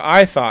 that's what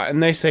I thought,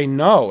 and they say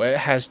no, it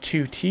has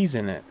two T's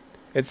in it.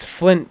 It's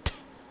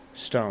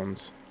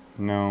Flintstones.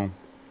 No.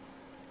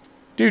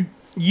 Dude,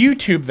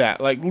 YouTube that.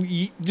 Like,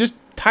 just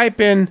type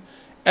in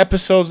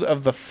episodes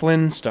of the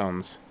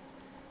Flintstones.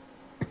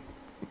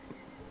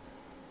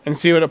 And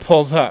see what it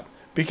pulls up.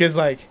 Because,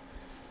 like...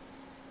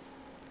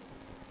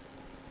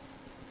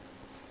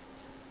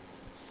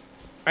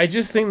 I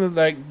just think that,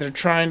 like, they're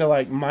trying to,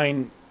 like,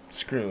 mind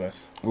screw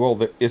us. Well,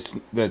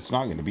 that's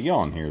not going to be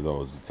on here,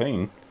 though, is the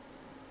thing.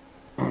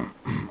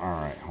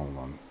 Alright, hold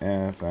on.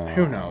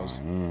 Who knows?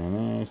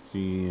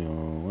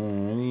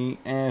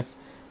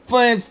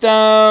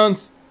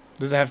 Flintstones!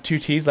 Does it have two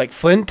T's like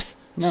Flint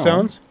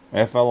Stones?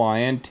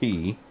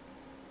 Flintstones.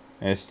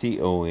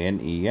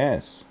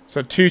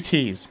 So two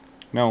T's.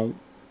 No.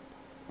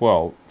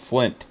 Well,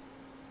 Flint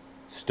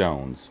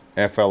Stones.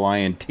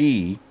 Flint.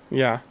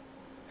 Yeah.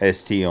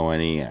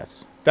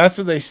 Stones. That's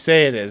what they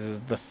say it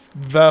is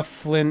the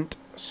Flint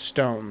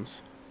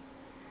Stones.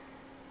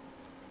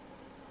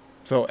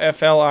 So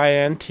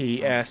FLINTSTONES.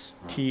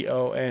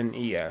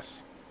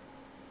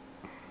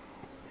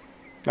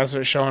 That's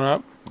what's showing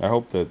up? I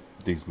hope that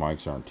these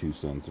mics aren't too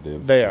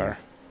sensitive. They are.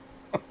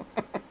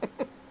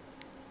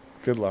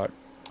 Good luck.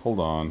 Hold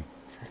on.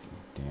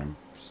 Freaking damn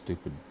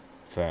stupid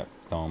fat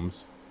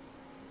thumbs.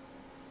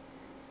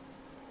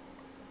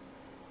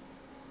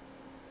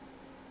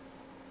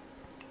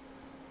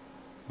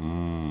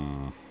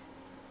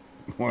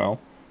 Well,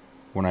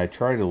 when I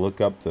try to look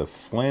up the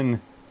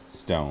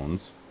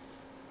Flintstones,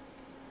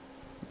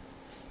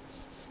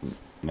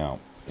 no.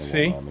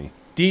 See? Won't let me.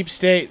 Deep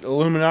State,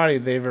 Illuminati,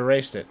 they've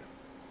erased it.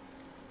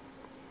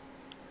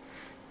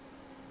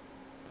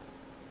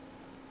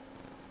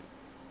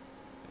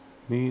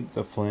 Meet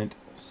the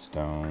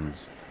Flintstones.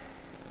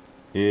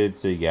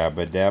 It's a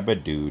yabba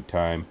dabba doo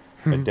time.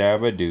 A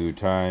dabba doo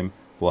time.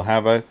 We'll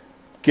have a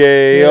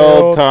gay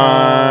old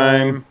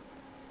time.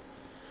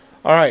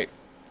 All right.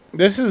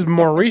 This is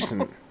more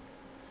recent.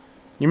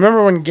 You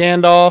remember when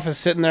Gandalf is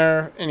sitting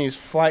there and he's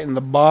fighting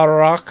the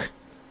Balrog?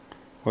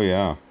 Oh,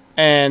 yeah.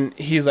 And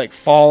he's like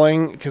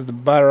falling because the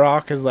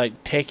Balrog is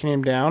like taking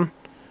him down.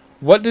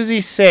 What does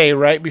he say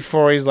right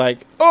before he's like,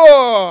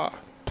 oh,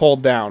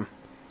 pulled down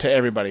to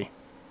everybody?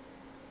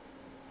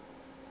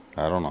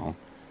 I don't know.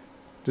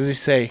 Does he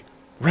say,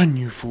 run,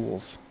 you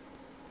fools?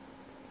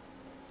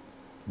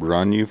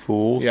 Run, you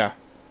fools? Yeah.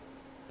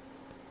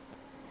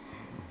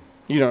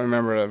 You don't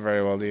remember that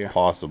very well, do you?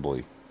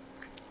 Possibly.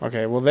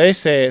 Okay, well, they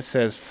say it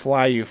says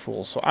fly, you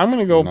fools. So I'm going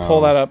to go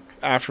pull that up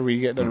after we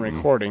get done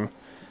recording.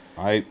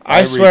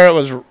 I swear it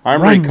was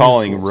I'm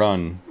recalling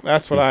run.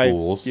 That's what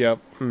fools. Yep.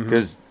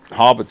 Because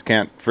hobbits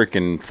can't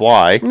freaking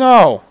fly.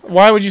 No.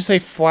 Why would you say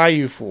fly,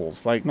 you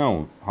fools? Like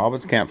no,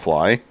 hobbits can't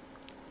fly.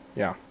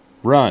 Yeah.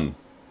 Run.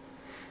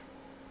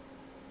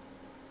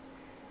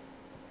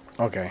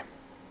 Okay.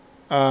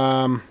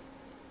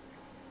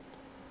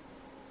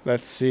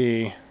 Let's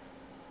see.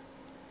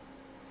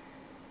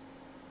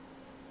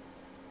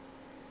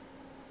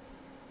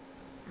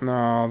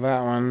 No,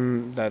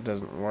 that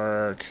doesn't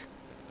work.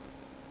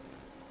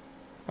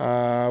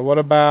 What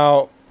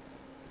about...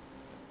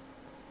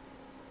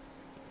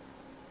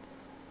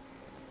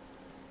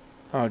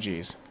 Oh,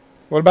 geez.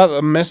 What about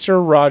the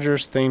Mr.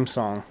 Rogers theme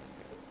song?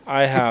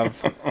 I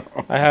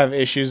have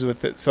issues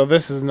with it. So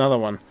this is another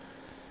one.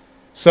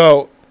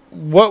 So,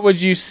 what would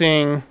you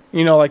sing,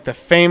 like the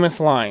famous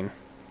line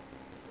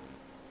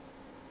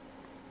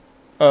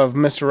of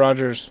Mr.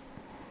 Rogers'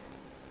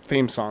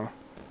 theme song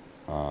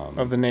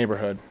of the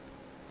neighborhood?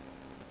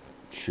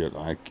 Shit,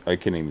 I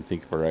can't even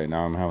think of it right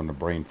now. I'm having a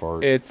brain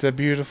fart. It's a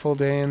beautiful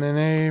day in the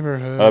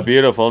neighborhood. A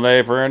beautiful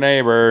day for a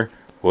neighbor.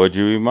 Would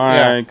you be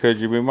mine? Yeah. Could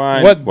you be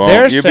mine? What Won't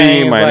they're you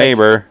saying be my is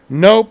neighbor?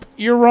 Nope,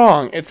 you're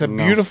wrong. It's a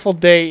beautiful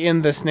day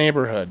in this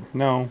neighborhood.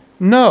 No,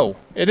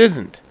 it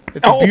isn't.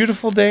 It's a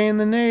beautiful day in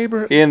the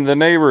neighborhood. In the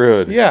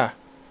neighborhood. Yeah.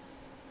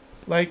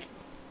 Like,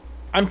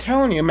 I'm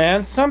telling you,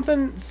 man,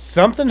 something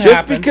happened.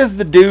 Just because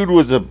the dude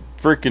was a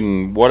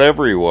freaking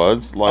whatever he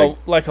was,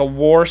 like a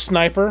war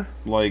sniper.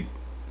 Like,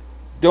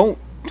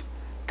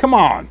 come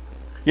on.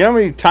 You know how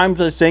many times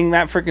I sang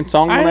that freaking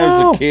song when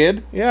I was a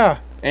kid? Yeah.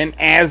 And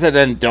as an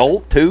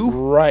adult, too?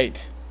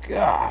 Right.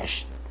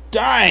 Gosh,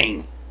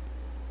 dang.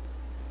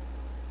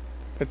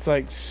 It's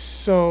like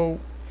so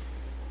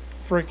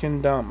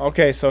freaking dumb.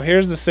 Okay, so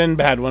here's the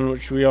Sinbad one,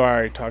 which we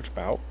already talked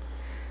about.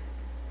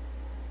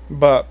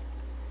 But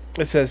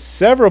it says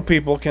several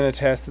people can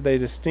attest that they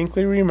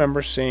distinctly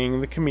remember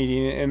seeing the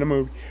comedian in a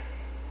movie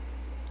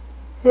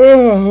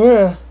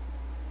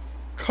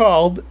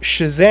called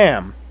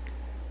Shazam.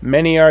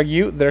 Many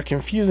argue they're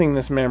confusing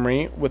this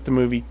memory with the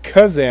movie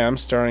Kazam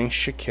starring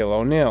Shaquille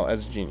O'Neal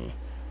as Genie.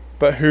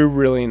 But who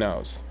really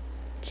knows?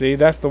 See,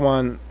 that's the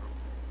one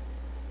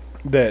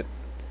that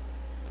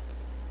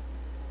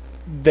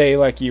they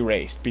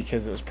erased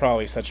because it was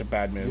probably such a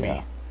bad movie.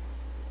 Yeah.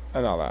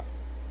 And all that.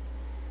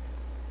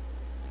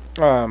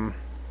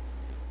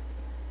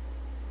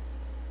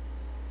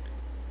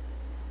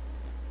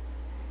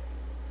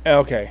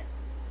 Okay.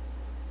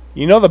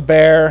 You know the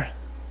bear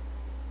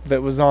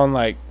that was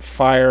on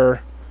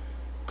fire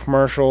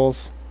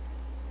commercials?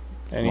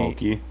 And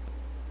Smokey.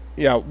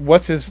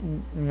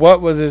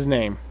 What was his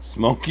name?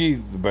 Smokey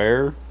the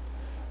Bear?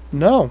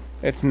 No,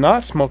 it's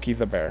not Smokey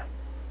the Bear.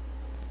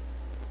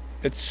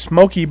 It's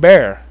Smokey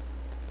Bear.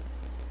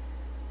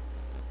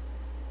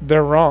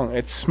 They're wrong.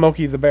 It's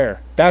Smokey the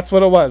Bear. That's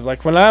what it was.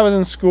 Like when I was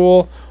in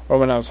school or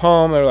when I was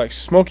home, they were like,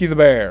 Smokey the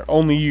Bear.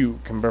 Only you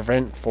can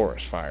prevent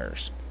forest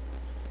fires.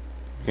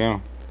 Yeah.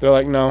 They're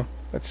like, no,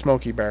 it's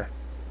Smokey Bear.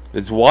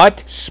 It's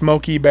what?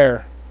 Smokey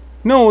Bear.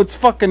 No, it's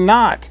fucking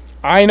not.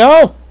 I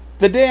know.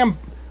 The damn...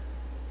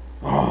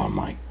 Oh,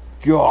 my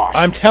gosh.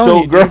 I'm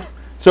telling you,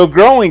 So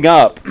growing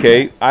up,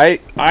 okay,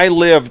 I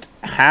lived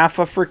half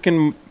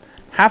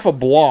a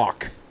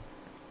block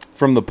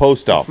from the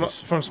post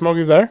office. From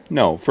Smokey Bear?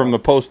 No, from the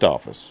post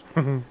office.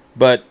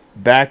 But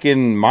back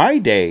in my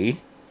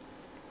day,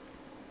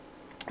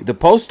 the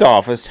post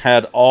office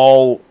had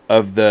all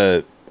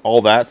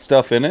that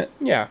stuff in it.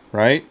 Yeah.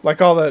 Right?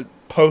 Like all the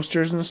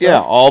posters and stuff?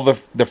 Yeah, all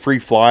the free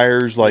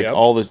flyers,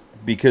 all the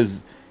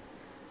because,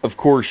 of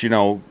course,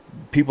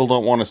 people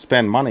don't want to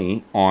spend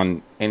money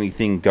on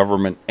anything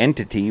government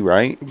entity,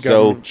 right?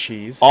 Government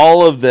cheese.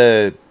 All of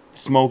the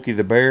Smokey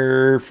the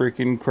Bear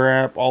freaking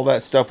crap, all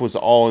that stuff was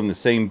all in the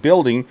same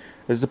building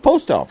as the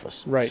post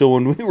office. Right. So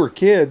when we were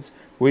kids,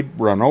 we'd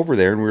run over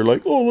there and we were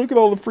like, oh, look at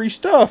all the free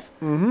stuff.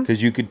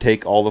 Because you could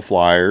take all the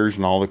flyers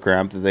and all the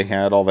crap that they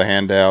had, all the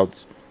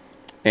handouts.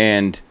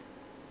 And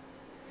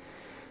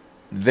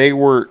they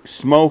were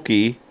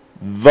Smokey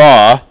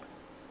the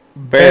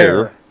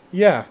Bear.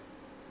 Yeah.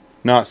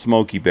 Not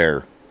Smokey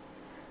Bear.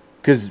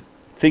 Because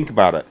think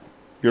about it.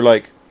 You're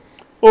like,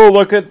 oh,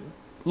 look at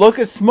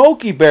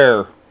Smokey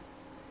Bear.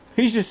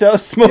 He's just out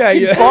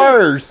smoking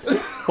fires.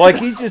 Like,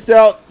 he's just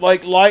out,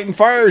 like, lighting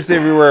fires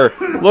everywhere.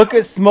 Look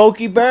at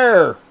Smokey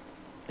Bear.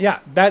 Yeah,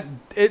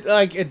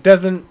 it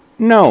doesn't...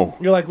 No.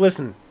 You're like,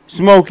 listen.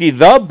 Smokey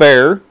the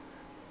Bear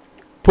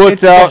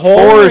puts out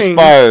forest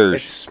fires.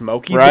 It's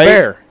Smokey the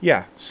Bear.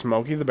 Yeah,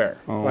 Smokey the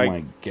Bear. Oh,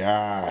 my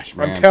gosh,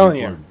 man. I'm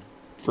telling you.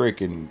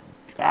 Freaking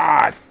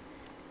God.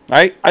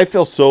 I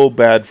feel so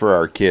bad for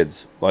our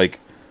kids.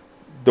 Like,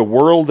 the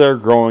world they're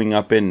growing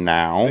up in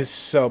now is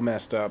so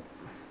messed up.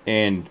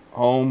 And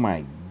oh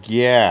my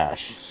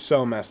gosh,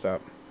 so messed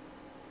up.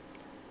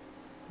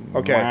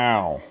 Okay.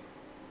 Wow.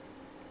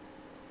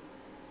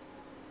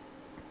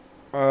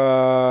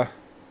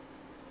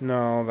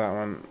 No, that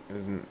one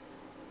isn't.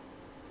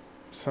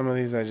 Some of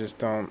these I just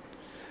don't.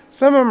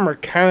 Some of them are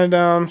kind of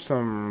dumb.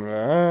 Some.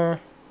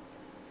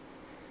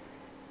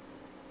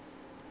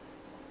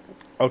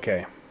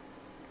 Okay.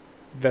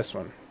 This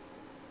one.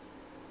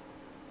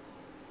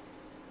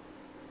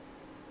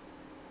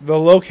 The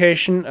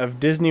location of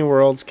Disney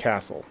World's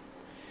castle.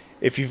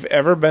 If you've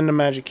ever been to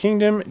Magic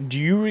Kingdom, do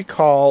you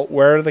recall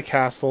where the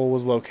castle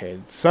was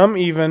located? Some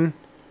even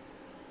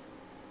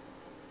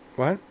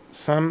one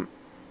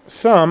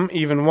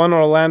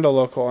Orlando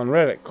local on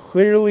Reddit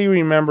clearly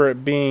remember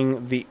it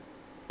being the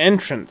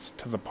entrance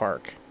to the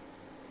park.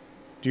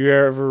 Do you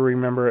ever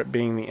remember it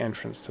being the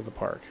entrance to the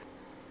park?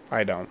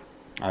 I don't.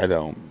 I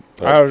don't.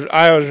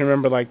 I always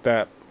remember like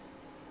that.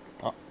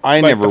 I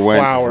never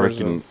went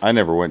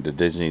to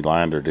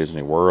Disneyland or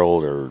Disney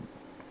World or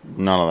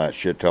none of that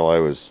shit till I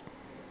was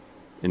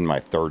in my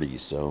 30s,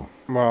 so.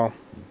 Well,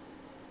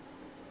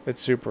 it's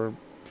super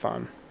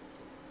fun.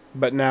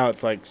 But now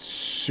it's like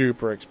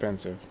super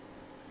expensive.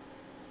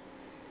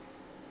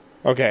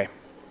 Okay.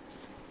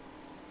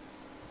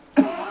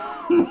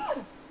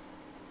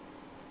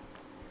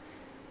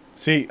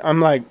 See,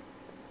 I'm like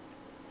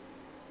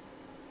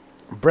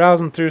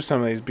browsing through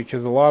some of these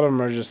because a lot of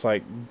them are just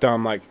like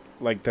dumb,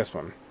 like this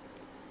one.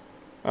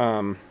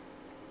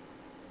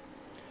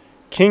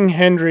 King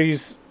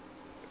Henry's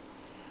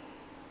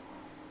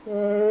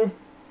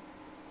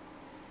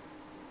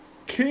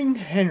King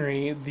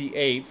Henry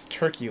VIII's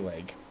turkey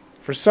leg.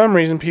 For some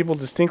reason, people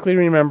distinctly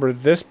remember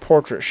this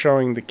portrait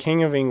showing the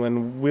King of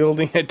England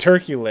wielding a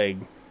turkey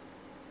leg.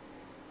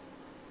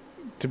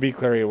 To be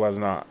clear, he was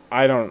not.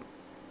 I don't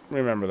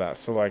remember that,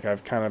 so like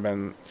I've kind of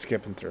been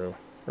skipping through.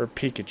 Or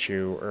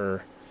Pikachu,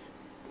 or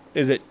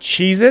is it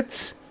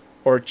Cheez-Its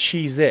or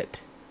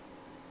Cheez-It?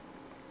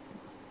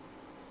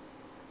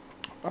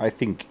 I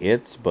think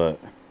it's, but...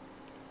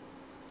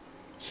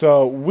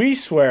 So, we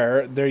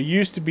swear there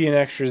used to be an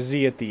extra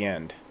Z at the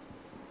end.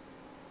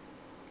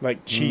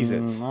 Like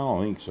Cheez-Its. I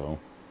don't think so.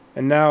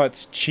 And now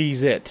it's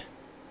Cheez-It.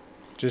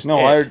 Just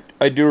no, it.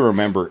 I do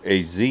remember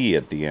a Z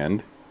at the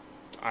end.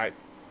 Right?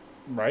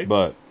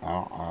 But, I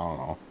don't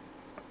know.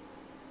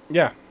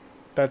 Yeah.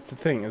 That's the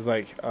thing. Is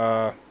like,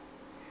 okay.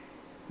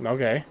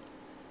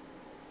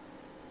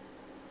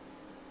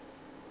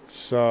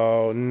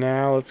 So,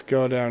 now let's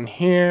go down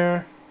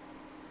here.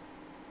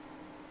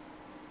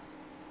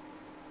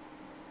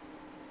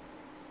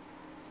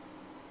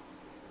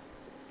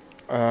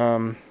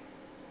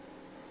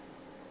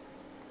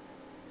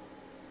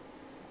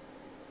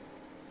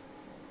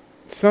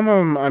 Some of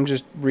them I'm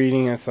just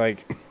reading. It's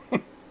like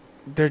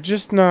they're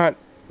just not.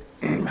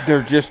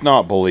 They're just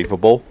not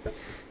believable.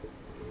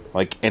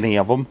 Like any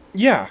of them.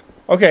 Yeah.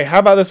 Okay. How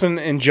about this one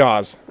in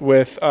Jaws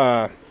with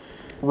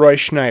Roy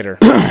Schneider?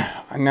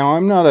 Now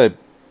I'm not a.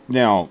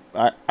 Now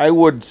I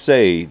would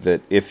say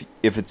that if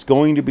it's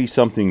going to be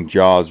something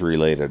Jaws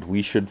related,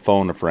 we should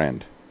phone a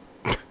friend.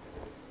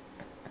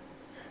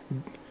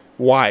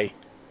 Why?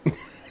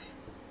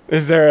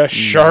 Is there a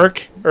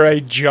shark or a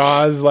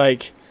Jaws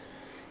like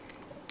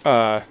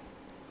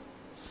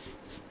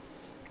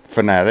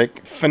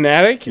fanatic?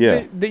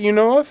 Yeah. That you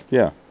know of?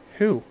 Yeah.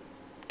 Who?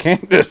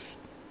 Candace.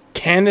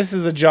 Candace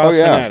is a Jaws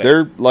fanatic.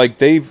 They're like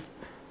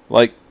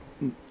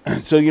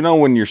so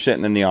when you're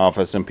sitting in the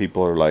office and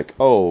people are like,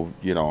 "Oh,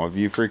 have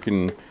you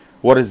freaking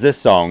what is this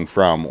song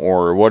from?"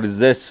 or "What is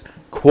this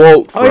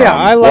quote from?" Oh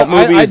yeah, what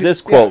movie is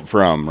this quote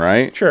from,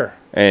 right? Sure.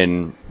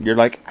 And you're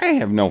like, "I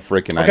have no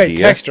freaking idea." Okay,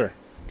 text her.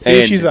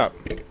 See if she's up.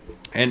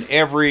 And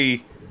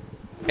every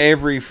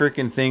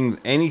freaking thing,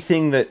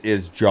 anything that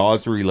is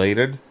Jaws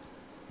related,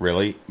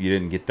 really, you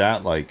didn't get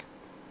that? Like,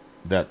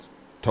 that's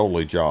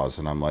totally Jaws.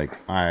 And I'm like,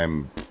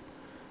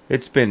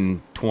 it's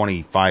been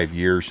 25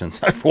 years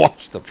since I've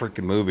watched the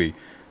freaking movie.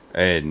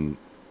 And,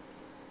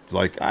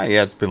 like,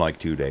 yeah, it's been like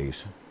 2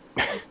 days.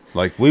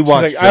 Like, we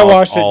watched I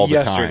watched it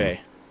yesterday.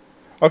 Time.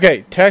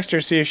 Okay, text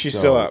her, see if she's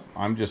still up.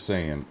 I'm just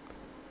saying.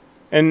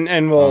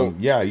 And we'll...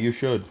 yeah, you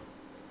should.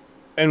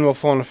 And we'll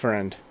phone a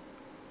friend.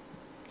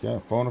 Yeah,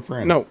 phone a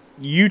friend. No,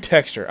 you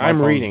text her.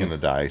 I'm reading. My phone's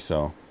going to die,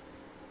 so...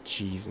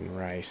 Cheese and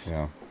rice.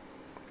 Yeah.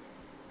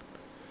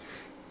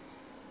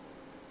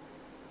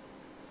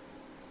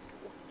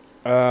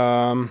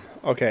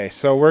 Okay,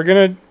 so we're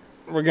gonna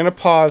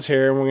pause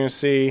here and we're gonna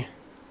see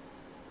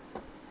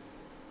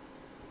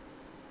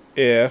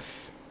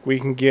if we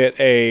can get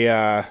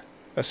a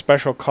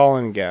special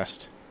call-in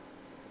guest.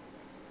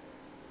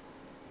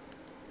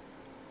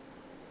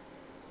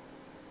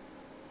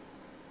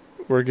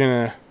 We're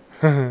gonna,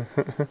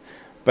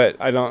 but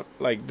I don't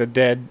like the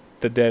dead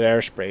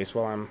airspace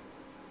while I'm.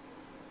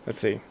 Let's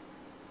see.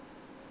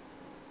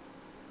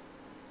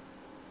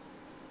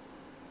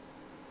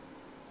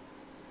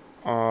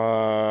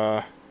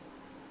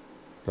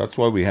 That's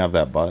why we have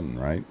that button,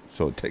 right?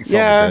 So it takes all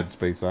the dead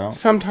space out.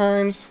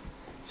 Sometimes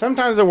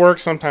it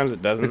works, sometimes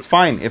it doesn't. It's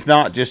fine. If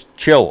not, just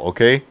chill,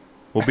 okay?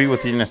 We'll be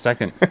with you in a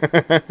second.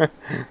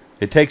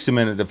 It takes a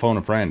minute to phone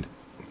a friend.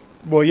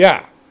 Well,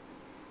 yeah.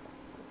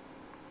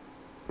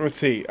 Let's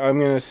see. I'm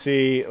gonna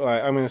say,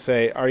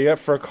 are you up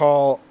for a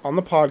call on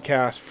the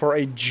podcast for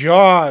a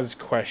Jaws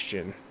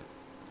question?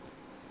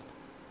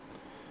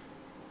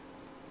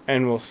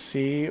 And we'll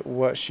see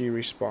what she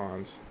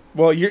responds.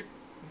 Well,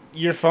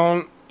 your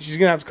phone. She's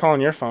gonna have to call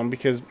on your phone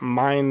because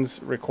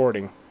mine's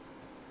recording.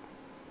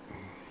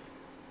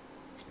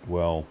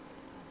 Well,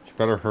 you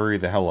better hurry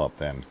the hell up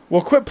then.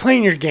 Well, quit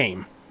playing your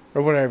game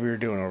or whatever you're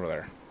doing over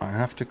there. I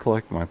have to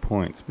collect my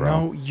points,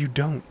 bro. No, you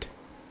don't.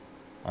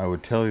 I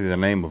would tell you the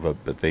name of it,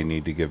 but they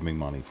need to give me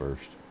money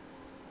first.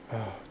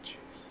 Oh,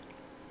 jeez.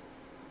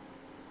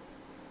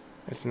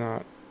 It's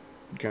not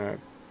gonna...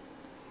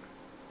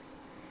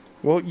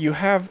 Well, you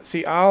have...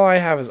 See, all I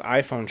have is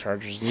iPhone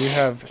chargers, and you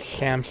have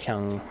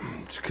Samsung.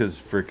 It's because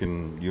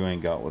freaking you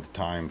ain't got with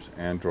times.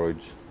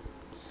 Android's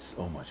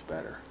so much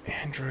better.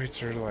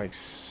 Androids are, like,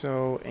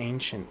 so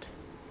ancient.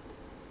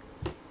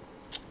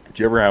 Did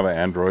you ever have an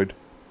Android?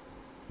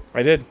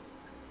 I did.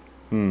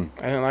 I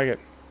didn't like it.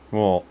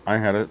 Well, I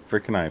had a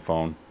freaking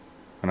iPhone,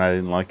 and I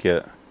didn't like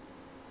it.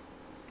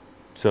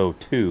 So,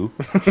 Shay.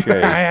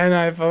 I had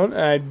an iPhone,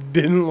 and I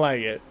didn't like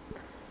it.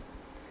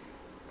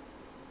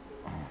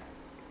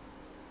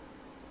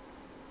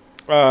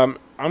 I'm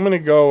going to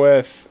go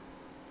with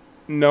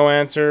no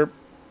answer,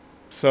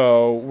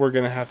 so we're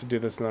going to have to do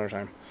this another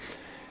time.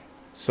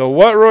 So,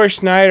 what Roy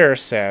Schneider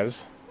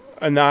says,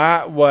 and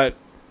not what...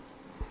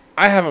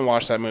 I haven't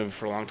watched that movie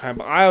for a long time,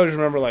 but I always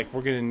remember, like,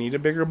 we're going to need a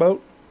bigger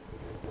boat.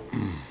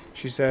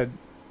 She said,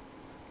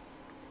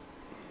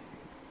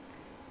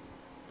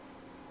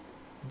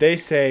 they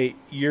say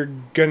you're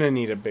gonna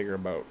need a bigger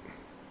boat.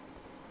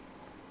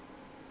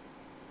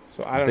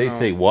 So I don't know. They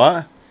say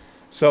what?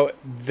 So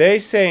they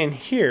say in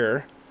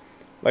here,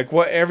 like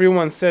what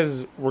everyone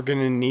says, we're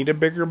gonna need a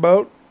bigger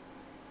boat.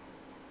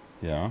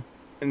 Yeah.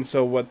 And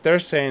so what they're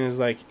saying is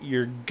like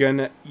you're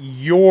gonna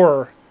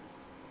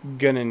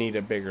need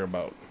a bigger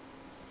boat.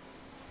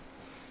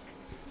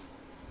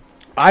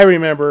 I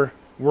remember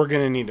we're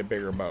gonna need a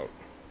bigger boat.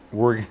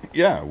 We're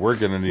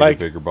gonna need a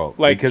bigger boat,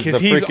 like because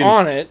he's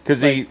on it.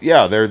 Because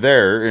they're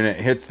there and it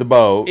hits the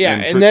boat. Yeah,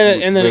 and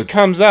then it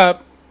comes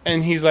up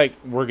and he's like,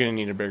 "We're gonna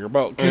need a bigger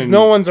boat," because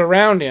no one's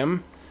around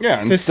him. Yeah,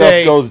 and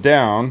stuff goes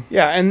down.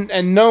 Yeah,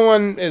 and no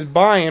one is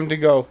by him to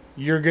go,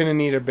 "You're gonna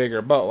need a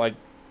bigger boat." Like,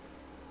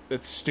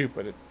 it's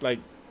stupid. Like,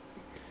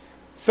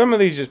 some of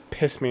these just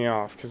piss me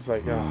off because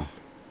like,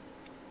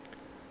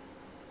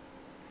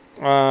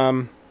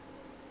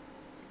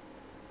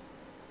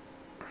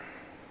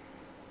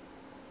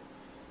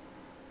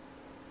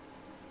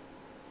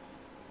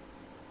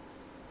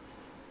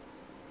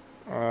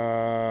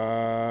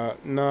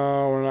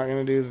 no, we're not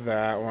going to do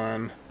that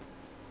one.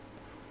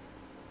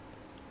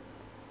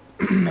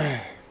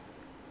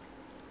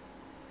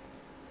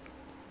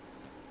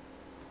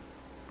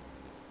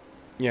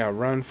 Yeah,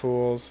 run,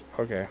 fools.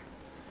 Okay.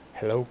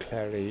 Hello,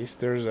 Clarice.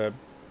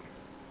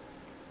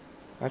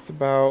 That's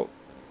about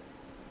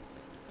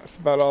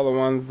all the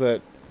ones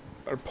that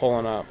are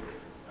pulling up.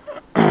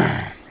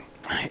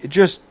 It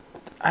just,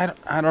 I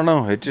don't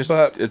know.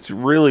 It's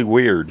really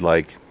weird.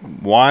 Like,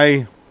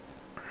 why...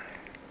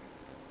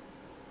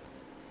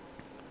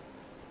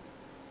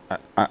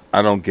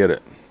 I don't get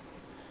it.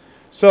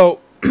 So,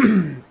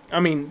 I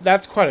mean,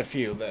 that's quite a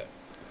few that...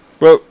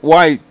 But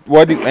why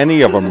do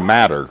any of them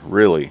matter,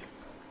 really?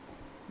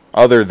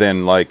 Other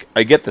than, like,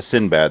 I get the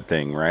Sinbad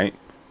thing, right?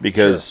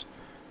 Because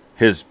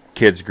his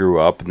kids grew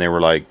up and they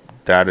were like,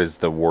 that is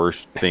the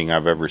worst thing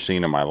I've ever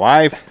seen in my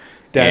life.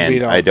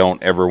 And I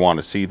don't ever want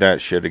to see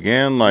that shit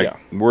again. Like,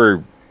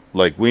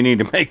 we need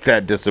to make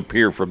that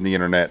disappear from the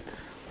internet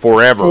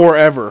forever.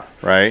 Forever.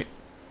 Right?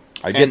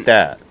 I get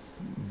that.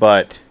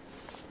 But...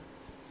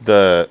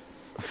 the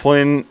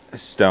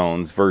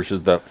Flintstones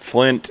versus the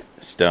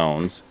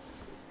Flintstones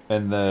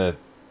and the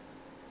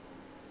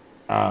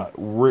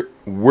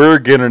we're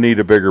gonna need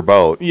a bigger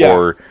boat,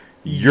 or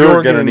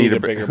you're gonna need a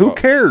bigger boat. Who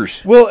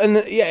cares? Well,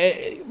 and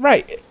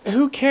right.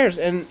 Who cares?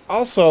 And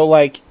also,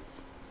 like,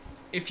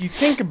 if you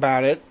think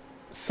about it,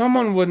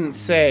 someone wouldn't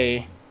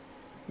say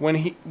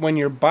when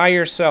you're by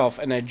yourself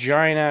and a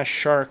giant ass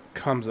shark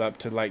comes up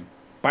to like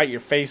bite your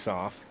face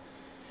off,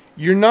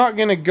 you're not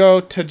gonna go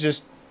to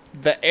just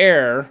the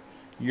air.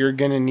 You're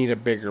gonna need a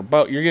bigger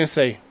boat. You're gonna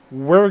say,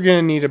 we're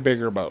gonna need a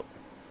bigger boat.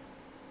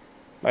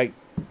 Like,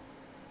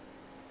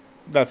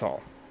 that's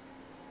all.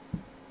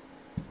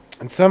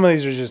 And some of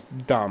these are just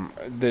dumb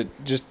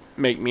that just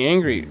make me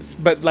angry.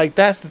 But, like,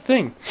 that's the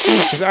thing.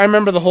 Because I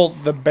remember the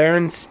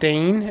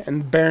Berenstein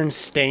and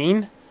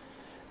Berenstein.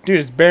 Dude,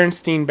 it's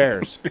Berenstein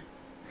Bears.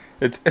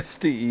 It's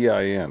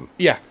Stein.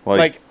 Yeah.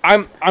 Like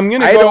I'm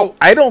gonna go.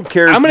 I don't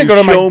care if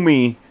you show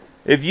me.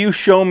 If you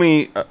show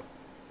me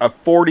a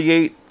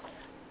 48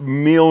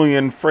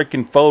 million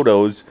freaking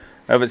photos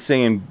of it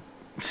saying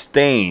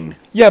stain.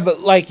 Yeah,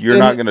 but like you're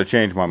not gonna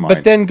change my mind.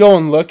 But then go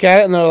and look at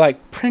it, and they're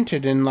like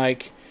printed in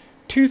like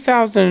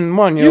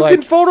 2001. You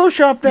can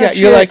Photoshop that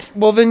shit. You're like,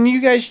 well, then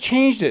you guys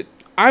changed it.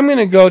 I'm going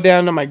to go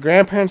down to my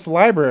grandparents'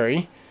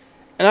 library,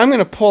 and I'm going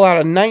to pull out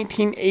a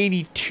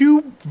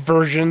 1982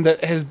 version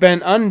that has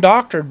been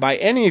undoctored by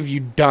any of you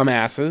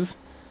dumbasses,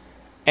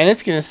 and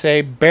it's going to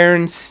say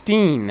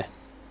Berenstein.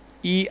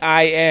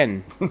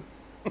 EIN.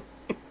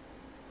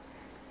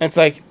 It's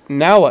like,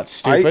 now what,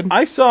 stupid?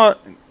 I saw...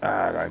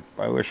 I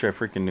wish I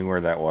freaking knew where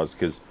that was,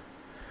 because...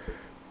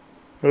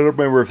 I don't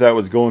remember if that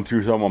was going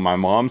through some of my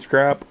mom's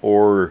crap,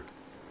 or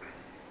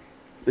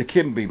it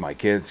couldn't be my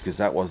kids, because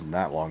that wasn't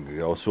that long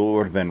ago, so it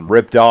would have been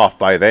ripped off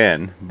by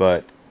then,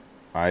 but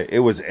it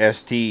was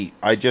ST.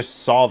 I just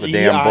saw the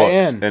damn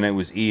books, and it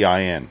was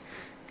EIN.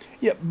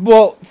 Yeah,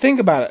 well, think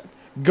about it.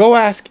 Go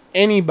ask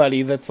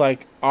anybody that's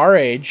like our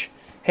age,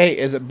 hey,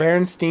 is it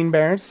Berenstein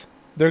Bears?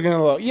 They're going to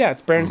go, yeah,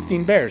 it's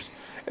Berenstein Bears.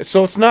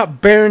 So it's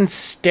not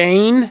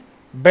Berenstein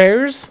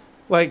Bears?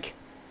 Like...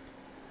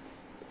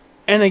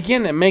 And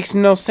again, it makes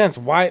no sense.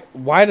 Why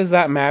does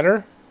that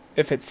matter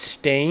if it's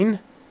stain?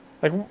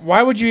 Like,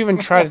 why would you even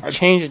try to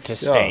change it to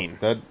stain?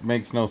 Yeah, that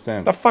makes no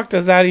sense. The fuck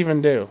does that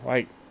even do?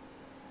 Like,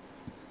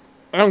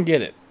 I don't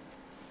get it.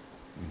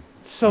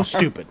 It's so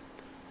stupid.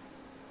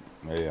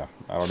 Yeah.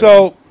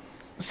 So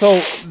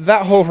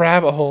that whole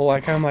rabbit hole,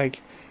 like, I'm like,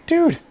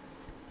 dude,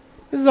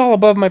 this is all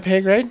above my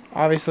pay grade,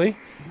 obviously.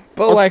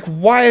 But, like,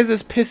 why is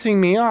this pissing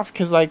me off?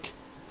 Because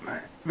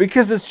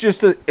it's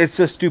just it's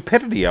the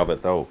stupidity of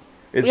it, though.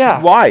 It's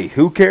why?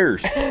 Who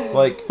cares?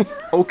 Like,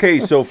 okay,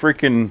 so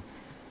freaking,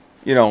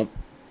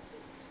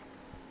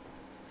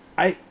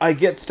 I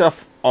get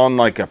stuff on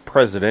like a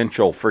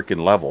presidential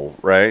freaking level,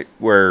 right?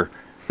 Where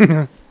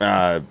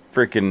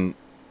freaking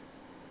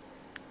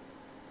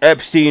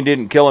Epstein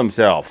didn't kill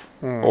himself,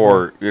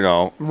 or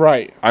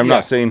right? I'm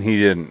not saying he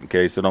didn't.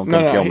 Okay, so don't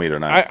come kill me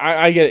tonight.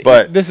 I get it,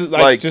 but this is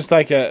like just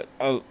like an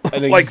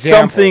like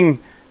example.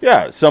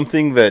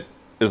 something that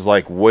is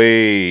like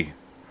way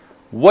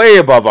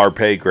above our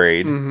pay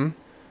grade. Mm-hmm.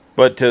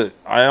 But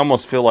I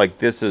almost feel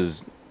like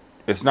it's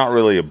not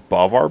really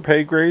above our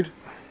pay grade.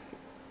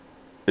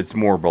 It's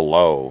more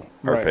below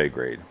our pay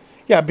grade.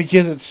 Yeah,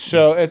 because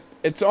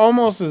it's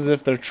almost as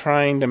if they're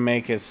trying to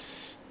make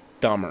us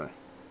dumber.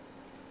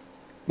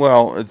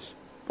 Well,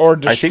 or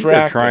distract us. I think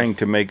they're trying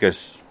to make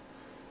us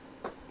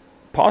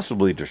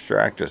possibly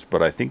distract us,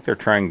 but I think they're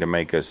trying to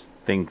make us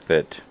think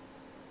that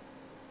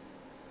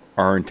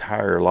our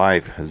entire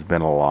life has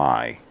been a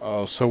lie.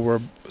 Oh, so we're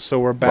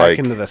back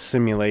into the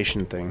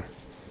simulation thing.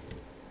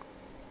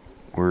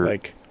 We're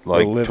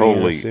living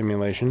totally in a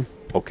simulation.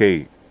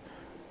 Okay,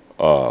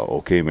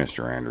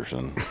 Mr.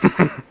 Anderson.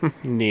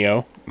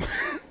 Neo.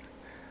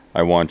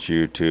 I want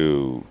you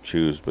to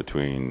choose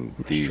between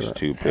these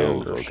two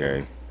pills.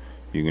 Okay,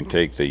 you can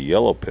take the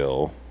yellow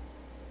pill.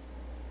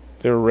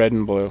 They're red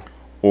and blue.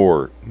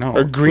 Or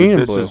green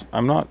and blue.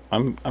 I'm not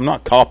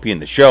copying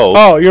the show.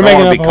 Oh, you're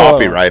making up. I want to be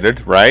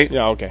copyrighted, right?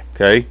 Yeah, okay.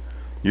 Okay,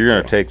 you're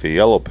gonna take the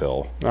yellow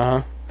pill.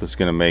 That's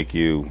gonna make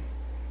you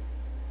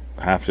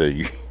have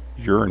to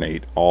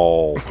urinate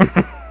all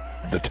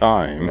the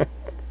time.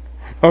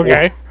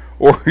 Okay.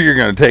 Or you're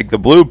gonna take the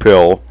blue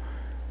pill,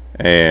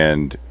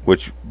 and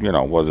which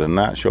was in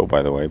that show,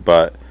 by the way.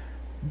 But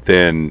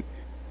then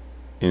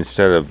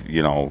instead of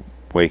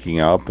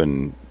waking up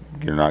and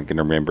you're not going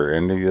to remember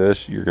any of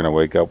this, you're going to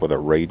wake up with a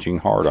raging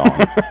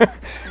hard-on.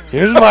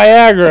 Here's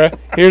Viagra.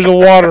 Here's a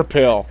water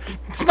pill.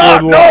 It's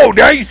not. No,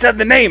 now you said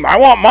the name. I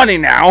want money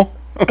now.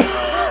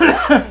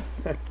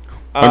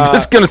 I'm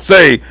just going to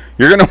say,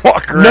 you're going to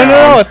walk around.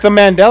 No, it's the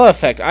Mandela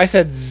effect. I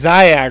said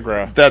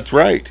Viagra. That's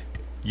right.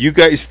 You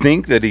guys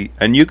think that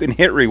and you can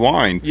hit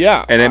rewind.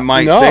 Yeah. And it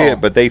might say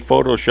it, but they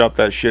Photoshopped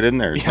that shit in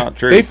there. It's not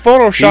true. They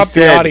Photoshopped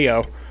the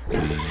audio.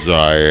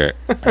 Viagra.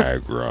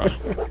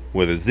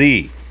 With a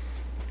Z.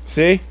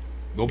 See?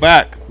 Go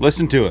back.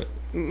 Listen to it.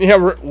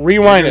 Yeah,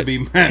 rewind it.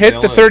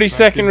 Hit the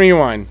 30-second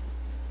rewind.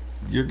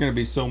 You're going to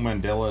be so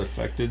Mandela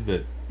affected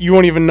that... You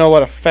won't even know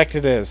what effect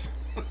it is.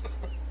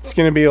 It's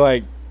going to be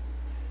like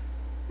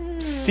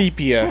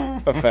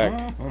sepia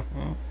effect.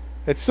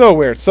 It's so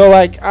weird. So,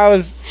 like,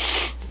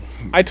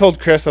 I told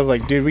Chris, I was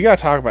like, dude, we got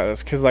to talk about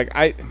this. Because,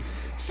 like,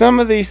 some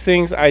of these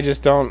things I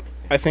just don't,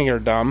 I think are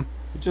dumb.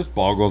 It just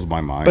boggles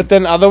my mind. But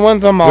then other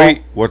ones I'm all...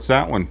 Wait, what's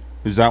that one?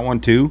 Is that one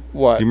too?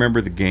 What? Do you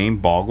remember the game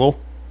Boggle?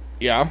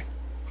 Yeah.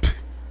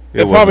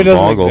 It probably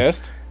doesn't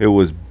exist. It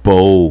was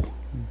Bogle.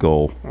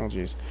 Oh,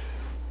 jeez.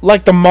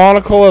 Like the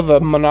monocle of the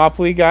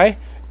Monopoly guy?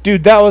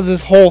 Dude, that was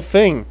his whole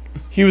thing.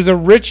 He was a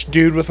rich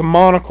dude with a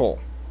monocle.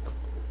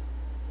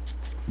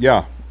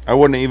 Yeah. I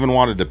wouldn't have even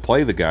wanted to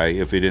play the guy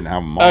if he didn't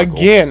have a monocle.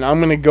 Again, I'm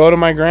going to go to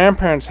my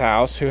grandparents'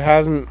 house who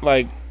hasn't,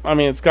 like... I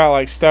mean, it's got,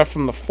 like, stuff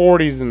from the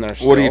 40s in there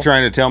still. What are you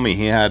trying to tell me?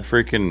 He had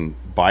freaking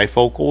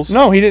bifocals?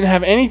 No, he didn't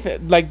have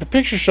anything. Like, the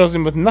picture shows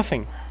him with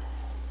nothing.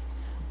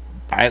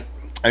 I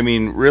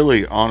mean,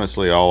 really,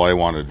 honestly, all I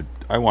wanted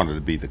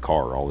to be the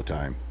car all the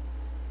time.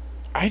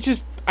 I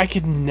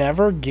could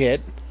never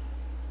get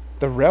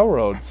the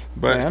railroads,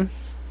 man.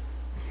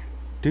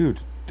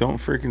 Dude, don't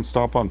freaking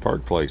stop on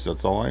Park Place.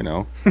 That's all I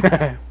know.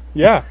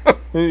 Yeah.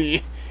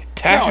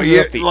 Taxes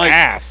up the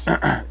ass.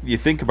 You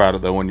think about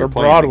it, though, when you're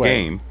playing Broadway. The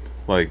game.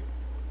 Like,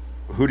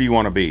 who do you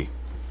want to be?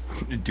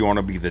 Do you want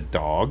to be the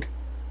dog?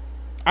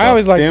 I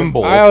always like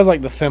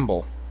the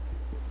thimble.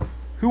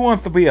 Who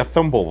wants to be a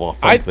thimble or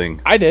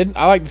something? I did.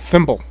 I like the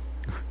thimble.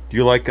 Do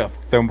you like a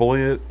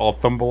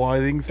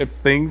thimbleizing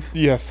things?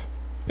 Yes.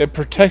 It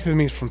protected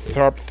me from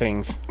sharp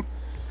things.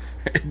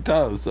 It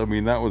does. I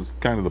mean, that was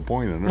kind of the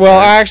point in it. Well,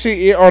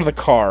 actually, or the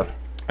car.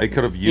 I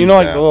could have used You know,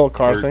 like the little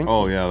car thing?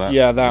 Oh,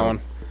 yeah. That one.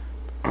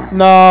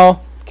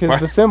 No, because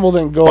the thimble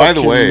didn't go up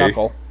to your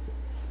knuckle.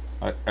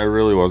 I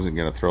really wasn't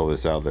going to throw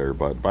this out there,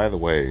 but by the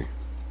way,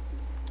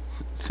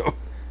 so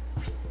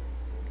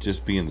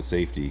just being the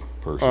safety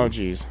person. Oh,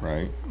 jeez.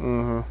 Right?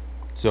 Mm-hmm.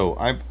 So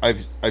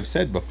I've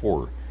said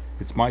before,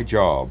 it's my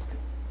job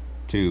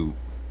to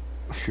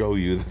show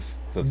you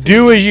the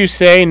do as you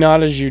say,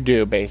 not as you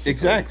do, basically.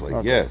 Exactly,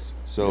 okay. Yes.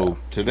 So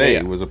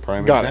today was a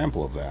prime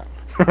example of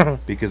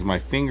that. Because my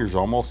fingers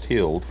almost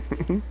healed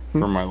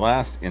from my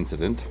last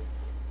incident.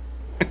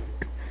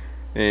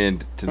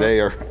 And today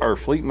our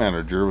fleet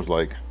manager was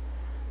like,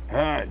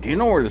 do you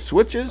know where the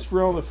switch is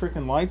for all the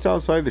freaking lights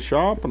outside the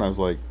shop? And I was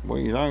like, what are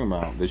you talking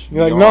about? They should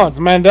You're like, no, it's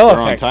Mandela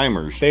effect. On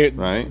timers,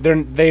 right?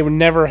 They would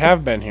never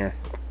have been here.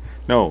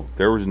 No,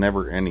 there was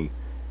never any.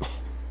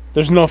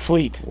 There's no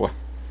fleet. What?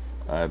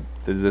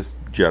 Is this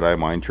Jedi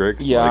mind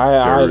tricks? Yeah,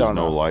 like, I don't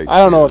know. Lights I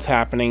don't know what's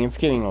happening. It's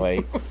getting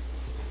late.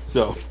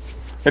 So,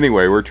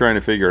 anyway, we're trying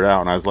to figure it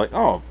out. And I was like,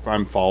 oh,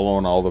 I'm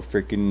following all the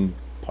freaking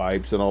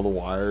pipes and all the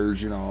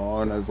wires, And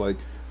I was like,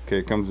 okay,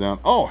 it comes down.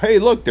 Oh, hey,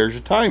 look, there's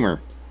a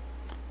timer.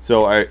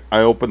 So I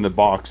open the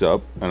box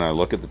up and I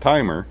look at the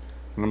timer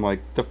and I'm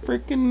like, the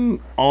freaking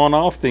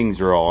on-off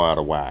things are all out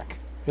of whack.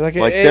 Like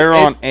they're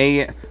on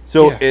AM.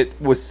 So it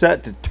was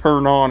set to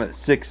turn on at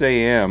 6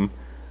 a.m.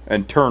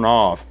 and turn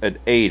off at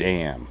 8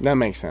 a.m. That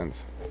makes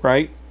sense.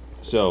 Right?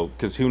 So,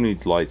 because who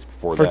needs lights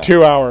before that? For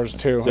 2 hours,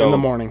 too, in the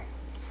morning.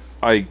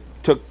 I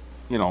took,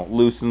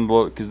 loosened,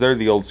 because they're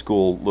the old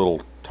school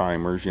little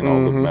timers, the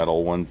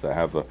metal ones that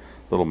have the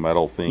little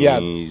metal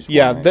thingies.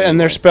 Yeah, and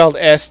they're spelled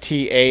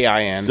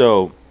S-T-A-I-N.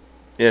 So,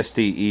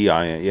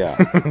 S-T-E-I-N, yeah.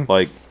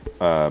 Like,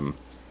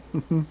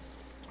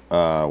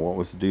 what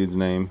was the dude's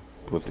name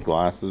with the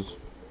glasses?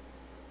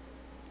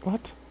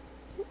 What?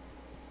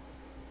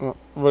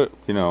 What?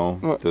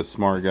 The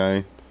smart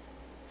guy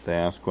they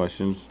ask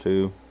questions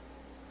to.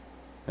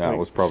 Yeah, like it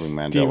was probably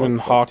Mandela. Stephen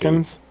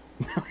Hawkins?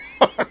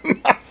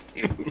 Not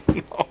Stephen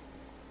Hawkins.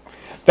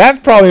 That's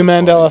probably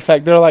Mandela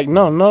effect. They're like,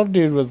 no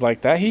dude was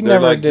like that. He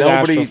never did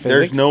astrophysics.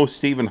 There's no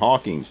Stephen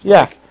Hawking.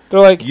 Yeah. They're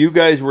like... You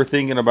guys were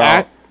thinking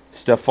about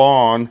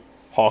Stefan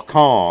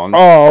Hawking.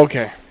 Oh,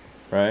 okay.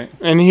 Right?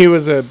 And he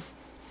was a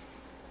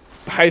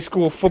high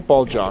school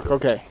football jock.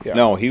 Okay. Yeah.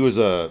 No, he was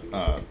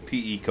a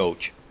PE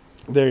coach.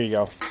 There you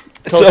go.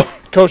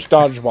 Coach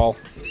Dodgeball.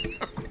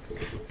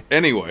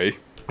 Anyway,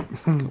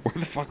 where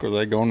the fuck was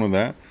I going with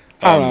that?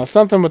 I don't know.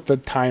 Something with the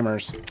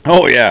timers.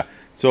 Oh, yeah.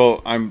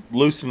 So I'm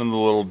loosening the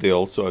little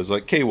deal. So I was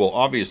like, okay, well,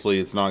 obviously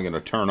it's not going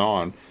to turn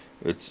on.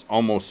 It's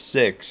almost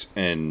 6,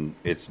 and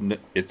it's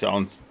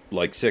on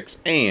like 6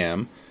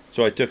 a.m.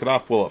 So I took it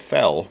off. Well, it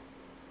fell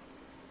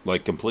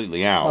like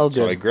completely out. Oh, good.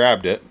 So I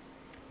grabbed it,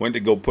 went to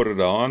go put it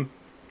on,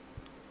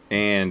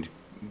 and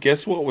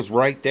guess what was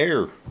right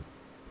there?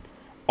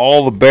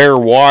 All the bare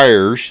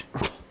wires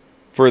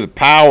for the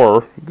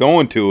power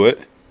going to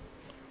it.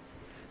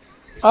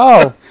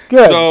 Oh,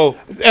 good. So,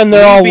 and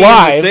they're all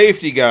live. The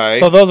safety guy.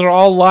 So those are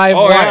all live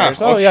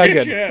wires. Yeah. Oh, yeah,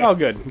 good. Yeah. Oh,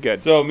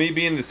 good. So me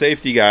being the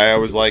safety guy, I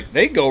was like,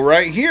 they go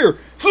right here.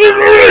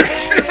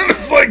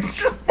 It's like,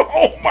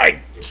 oh my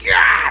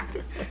God.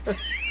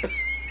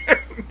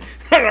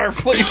 And our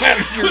fleet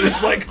manager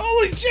was like,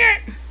 holy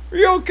shit, are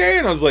you okay?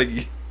 And I was like,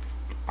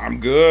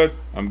 I'm good.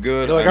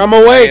 You're like, I'm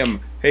awake.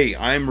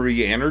 I'm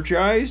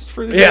re-energized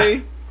for the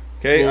day.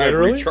 Okay,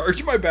 literally? I've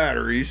recharged my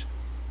batteries.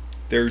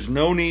 There's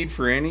no need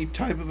for any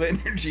type of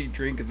energy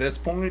drink at this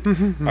point.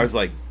 I was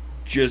like,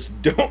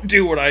 just don't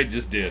do what I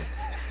just did.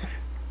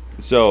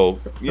 So,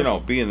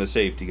 being the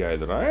safety guy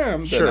that I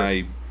am, then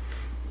I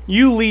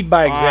You lead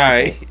by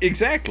example.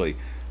 Exactly.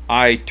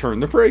 I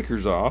turned the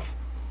breakers off,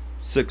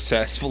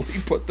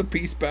 successfully put the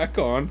piece back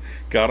on,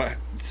 got it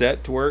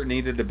set to where it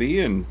needed to be,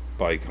 and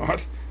by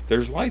God,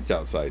 there's lights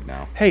outside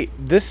now. Hey,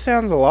 this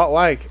sounds a lot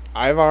like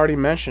I've already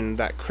mentioned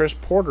that Chris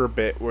Porter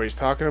bit where he's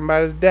talking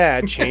about his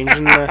dad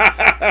changing the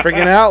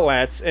friggin'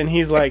 outlets, and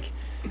he's like,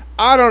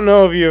 I don't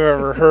know if you've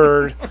ever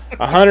heard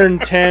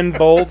 110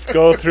 volts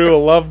go through a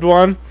loved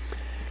one.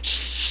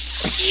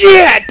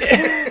 Shit!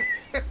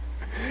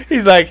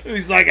 He's like,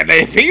 and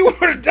if he would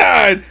have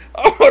died,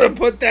 I would have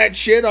put that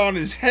shit on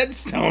his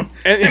headstone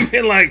and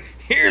been like,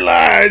 here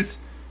lies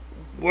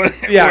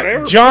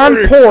whatever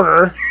John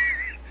Porter.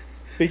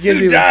 Because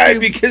he died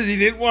because he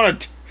didn't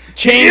want to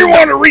change. He didn't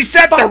want to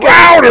reset the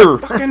router.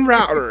 Fucking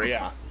router,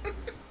 yeah.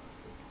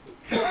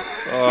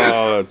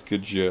 Oh, that's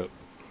good shit.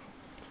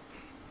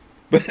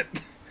 But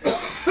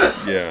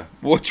yeah,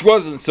 which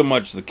wasn't so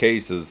much the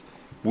case as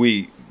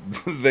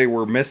they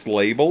were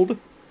mislabeled,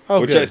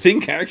 which good. I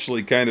think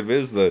actually kind of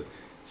is the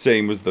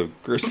same as the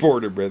Chris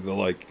Porter bit.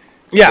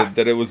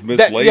 That it was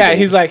mislabeled.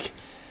 He's like,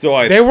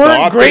 so they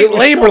weren't great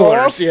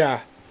labelers.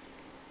 Yeah,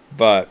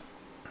 but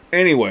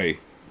anyway.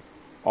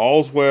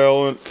 All's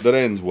well that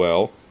ends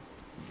well.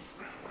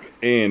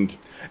 And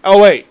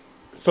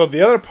so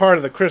the other part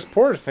of the Chris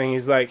Porter thing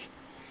is like,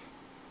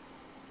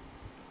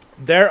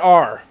 there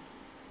are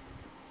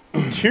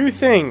 2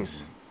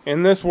 things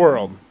in this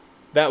world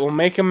that will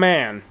make a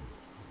man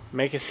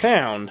make a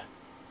sound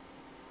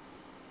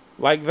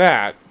like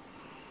that.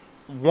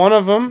 One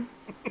of them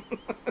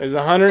is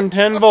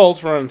 110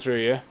 volts running through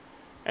you,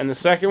 and the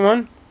second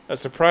one, a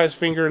surprise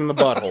finger in the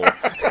butthole.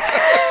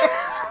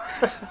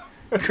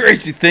 The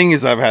crazy thing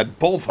is I've had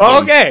both of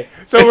them. Okay,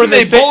 so were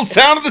they both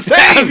sounded the same.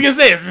 I was going to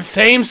say, it's the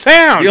same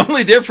sound. The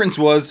only difference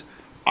was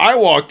I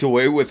walked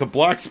away with a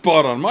black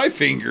spot on my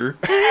finger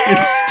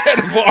instead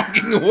of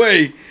walking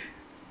away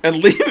and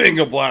leaving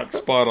a black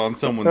spot on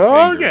someone's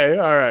finger. Okay,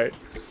 all right.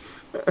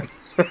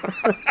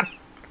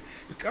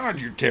 God,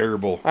 you're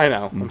terrible. I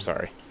know, I'm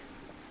sorry.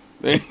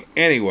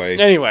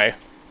 Anyway,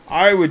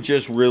 I would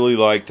just really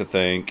like to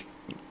thank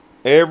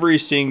every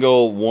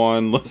single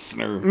one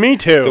listener. Me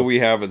too. That we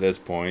have at this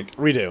point.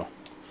 We do.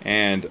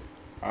 And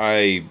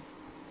I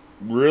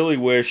really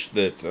wish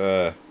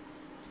that,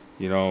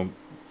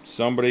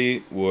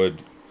 somebody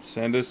would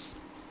send us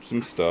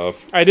some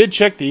stuff. I did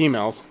check the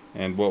emails.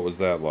 And what was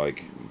that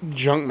like?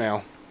 Junk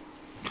mail.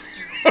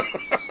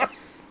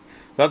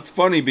 That's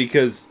funny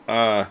because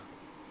I've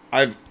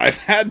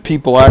had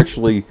people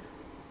actually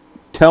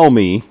tell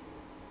me,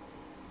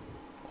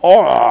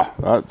 oh,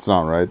 that's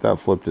not right. That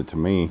flipped it to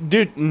me.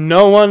 Dude,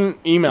 no one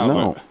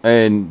emails it.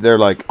 And they're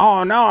like,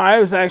 oh, no, I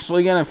was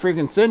actually going to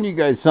freaking send you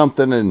guys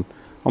something. And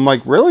I'm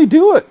like, really?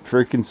 Do it.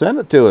 Freaking send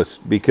it to us.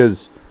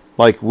 Because,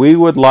 we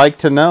would like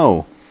to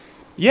know.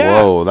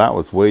 Yeah. Whoa, that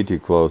was way too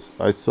close.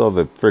 I saw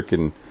the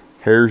freaking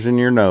hairs in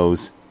your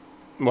nose.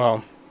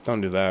 Well,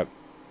 don't do that.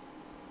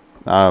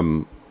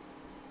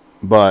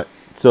 But,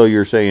 so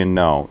you're saying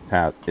no,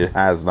 it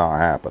has not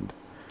happened.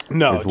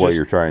 No, is what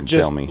you're trying to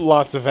tell me.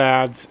 Lots of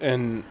ads,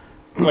 and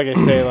like I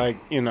say, I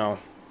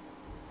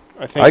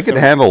think I could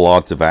handle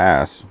lots of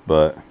ass,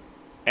 but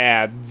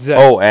ads.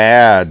 Oh,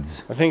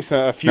 ads. I think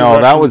so. A few. No,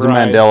 Russian that was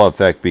brides. a Mandela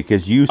effect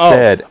because you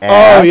said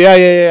ass. Oh,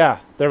 yeah.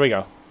 There we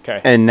go.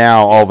 Okay. And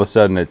now all of a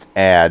sudden it's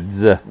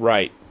ads.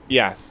 Right.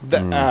 Yeah.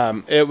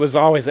 It was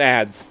always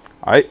ads.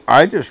 I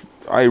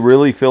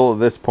really feel at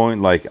this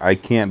point like I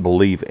can't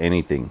believe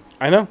anything.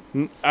 I know.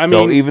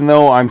 So even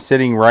though I'm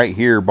sitting right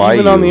here by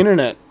you, even on the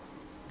internet.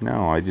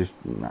 No, I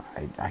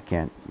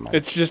can't.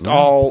 It's just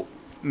all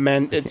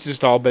It's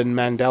just all been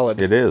Mandela.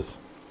 It is.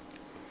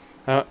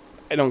 I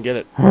don't get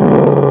it.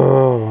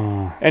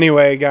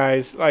 Anyway,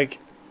 guys,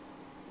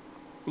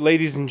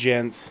 ladies and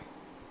gents.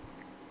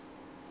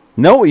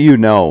 Know what you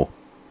know.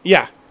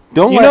 Yeah.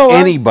 Don't let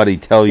anybody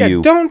tell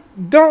you.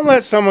 Don't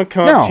let someone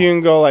come up to you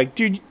and go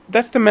dude,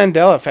 that's the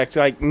Mandela effect.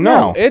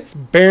 No, it's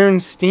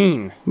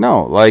Berenstein.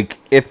 No,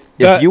 if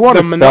you want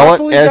to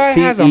spell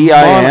it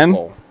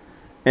Stein.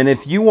 And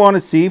if you want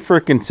to see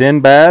frickin'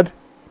 Sinbad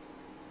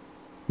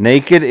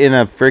naked in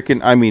a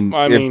frickin'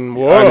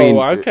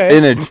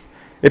 okay.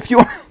 If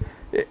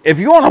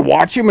you want to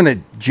watch him in a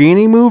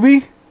genie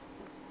movie,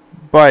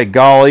 by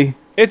golly,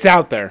 it's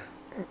out there.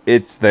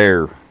 It's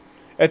there.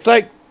 It's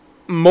like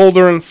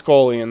Mulder and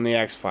Scully in the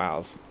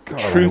X-Files.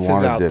 Truth is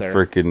out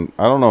there.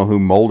 I don't know who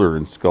Mulder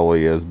and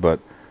Scully is,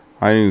 but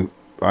I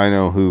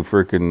know who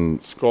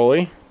frickin'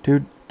 Scully.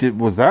 Dude,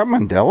 was that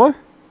Mandela?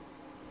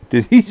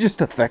 Did he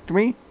just affect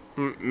me?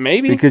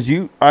 Maybe. Because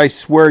I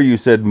swear you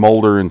said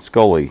Mulder and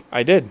Scully.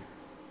 I did.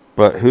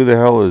 But who the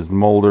hell is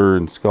Mulder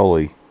and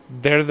Scully?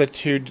 They're the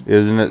two.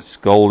 Isn't it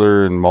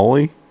Sculder and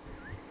Molly?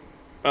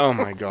 Oh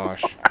my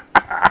gosh.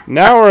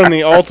 Now we're in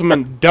the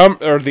alternate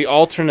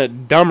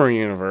dumber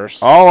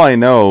universe. All I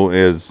know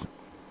is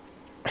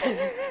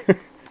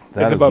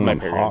that's above my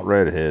period. Hot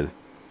redhead.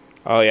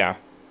 Oh yeah.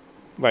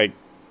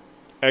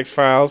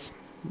 X-Files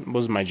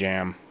was my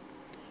jam.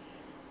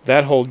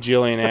 That whole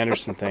Gillian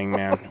Anderson thing,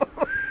 man.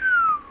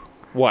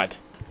 What?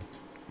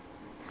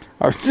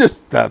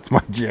 That's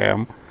my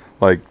jam.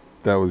 Like,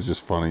 that was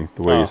just funny,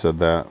 the way you said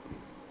that.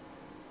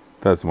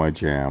 That's my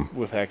jam.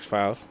 With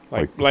X-Files.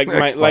 Like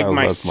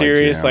my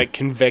serious, like,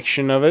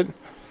 conviction of it.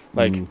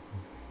 Like,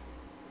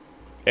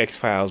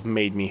 X-Files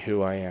made me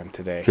who I am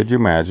today. Could you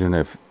imagine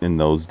if, in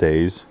those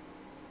days,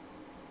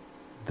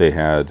 they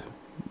had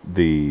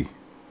the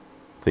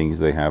things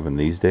they have in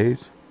these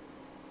days?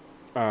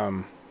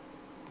 Not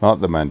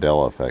the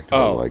Mandela effect,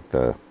 but like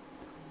the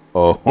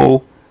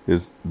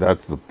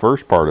that's the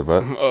first part of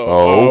it.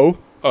 Oh.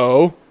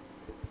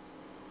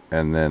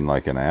 And then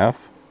like an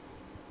F.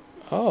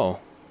 Oh,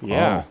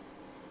 yeah. Oh.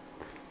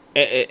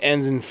 It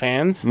ends in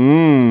fans. Could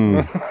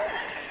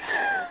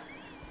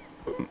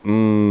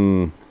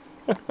you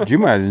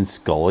imagine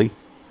Scully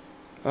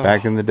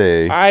back in the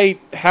day? I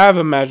have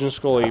imagined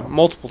Scully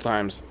multiple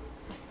times.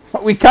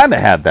 We kind of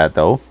had that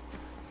though,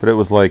 but it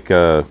was like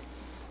what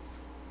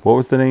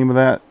was the name of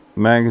that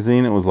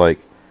magazine? It was like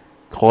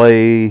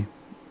Clay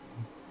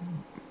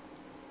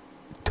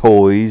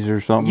Toys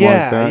or something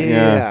like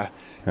that.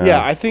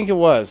 Yeah, I think it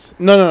was.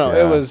 No.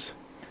 It was.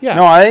 Yeah.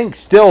 No, I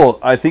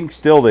think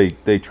still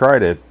they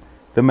tried it.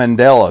 The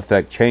Mandela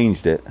effect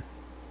changed it,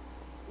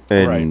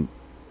 and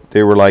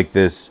they were like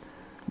this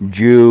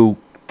Jew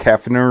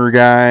Kefner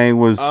guy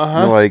was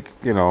like,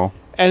 you know.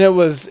 And it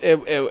was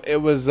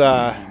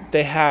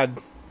they had,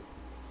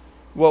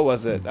 what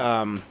was it?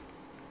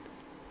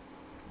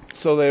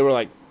 So they were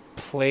like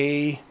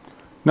jackalopes.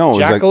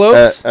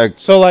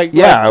 So like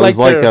it was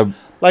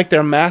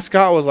their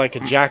mascot was like a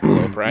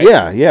jackalope, right?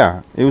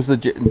 Yeah. It was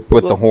with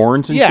the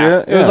horns and shit.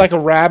 Yeah, it was like a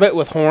rabbit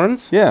with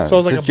horns. Yeah, so it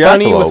was like a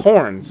bunny with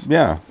horns.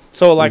 Yeah.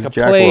 So like a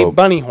play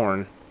bunny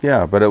horn.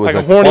 Yeah, but it was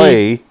like a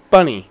clay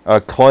bunny. A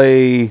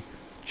clay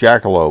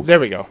jackalope. There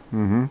we go.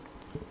 Mm-hmm.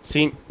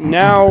 See,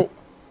 now,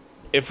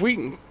 if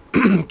we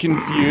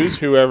confuse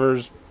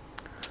whoever's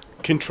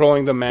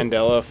controlling the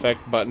Mandela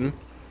effect button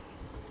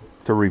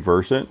to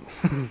reverse it,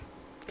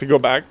 to go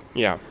back,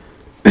 yeah.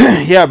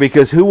 Yeah,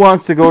 because who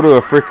wants to go to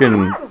a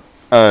freaking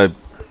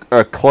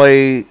a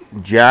clay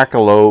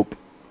jackalope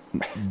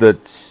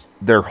that's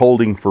they're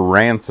holding for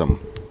ransom?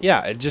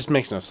 Yeah, it just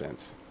makes no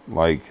sense.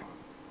 Like,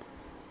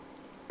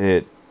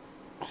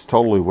 it's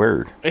totally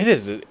weird. It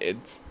is.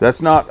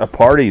 That's not a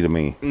party to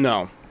me.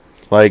 No.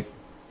 Like,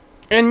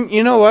 and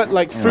you know what?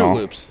 Like Fruit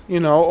Loops,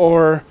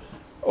 or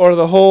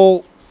the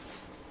whole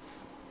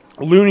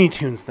Looney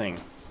Tunes thing.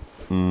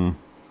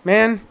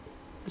 Man,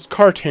 it's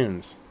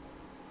cartoons.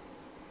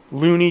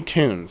 Looney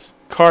Tunes,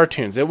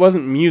 cartoons. It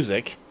wasn't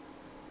music,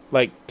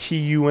 like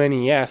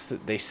TUNES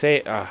that they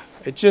say.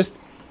 It just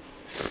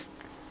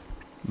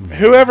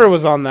whoever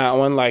was on that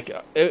one, like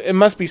it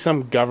must be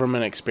some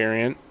government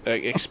experiment,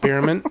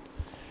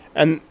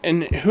 and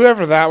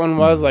whoever that one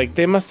was, like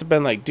they must have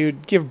been like,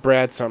 dude, give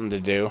Brad something to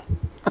do.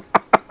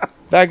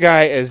 That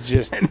guy is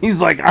just... And he's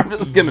like, I'm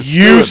just going to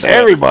screw with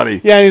everybody.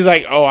 Yeah, and he's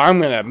like, oh,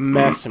 I'm going to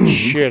mess some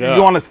shit up.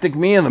 You want to stick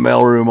me in the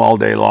mailroom all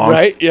day long?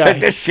 Right? Yeah.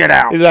 Check this shit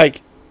out. He's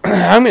like,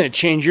 I'm going to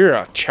change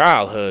your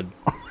childhood.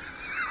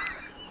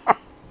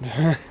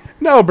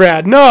 No,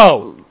 Brad,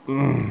 no!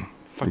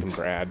 Fucking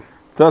Brad.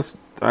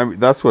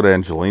 That's what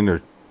Angelina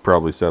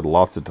probably said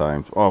lots of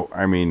times. Oh,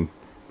 I mean,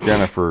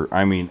 Jennifer,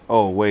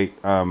 wait,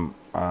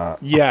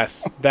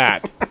 yes,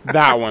 that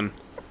one.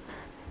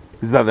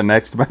 Is that the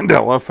next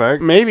Mandela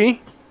effect?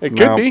 Maybe. It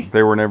could be.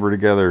 They were never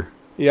together.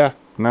 Yeah.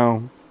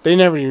 No. They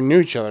never even knew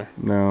each other.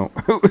 No.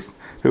 Who was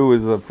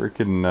the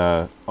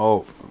freaking...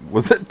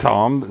 was it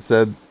Tom that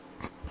said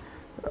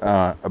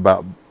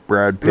about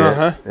Brad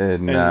Pitt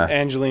and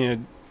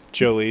Angelina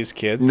Jolie's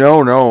kids?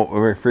 No.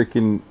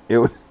 Freaking... It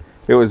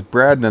was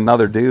Brad and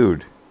another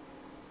dude.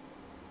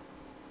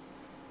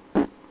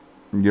 You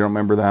don't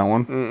remember that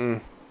one?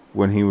 Mm-mm.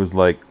 When he was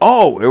like...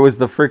 Oh, it was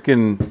the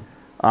freaking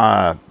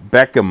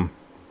Beckham...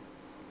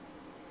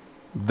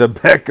 The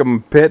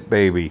Beckham Pitt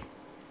baby.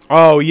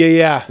 Oh,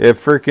 yeah. If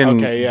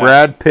freaking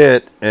Brad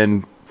Pitt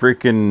and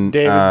freaking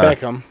David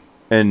Beckham.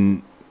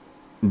 And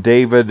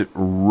David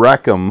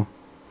Reckham.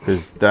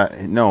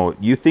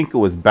 You think it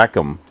was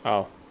Beckham.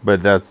 Oh.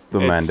 But that's the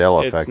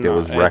Mandela effect. It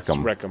was Reckham.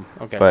 It's Reckham.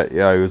 Okay. But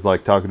yeah, he was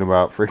like talking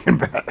about freaking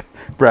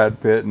Brad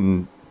Pitt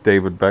and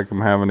David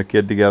Beckham having a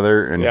kid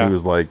together. And he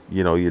was like,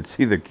 you'd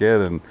see the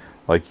kid and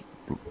like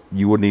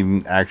you wouldn't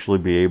even actually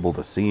be able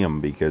to see him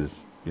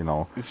because...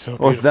 it's so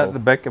beautiful. Is that the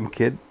Beckham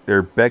kid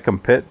or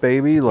Beckham Pitt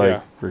baby?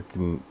 Like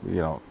freaking,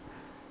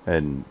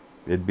 and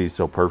it'd be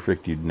so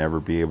perfect you'd never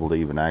be able to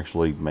even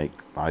actually make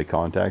eye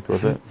contact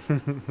with it.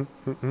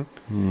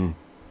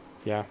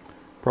 Yeah,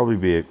 probably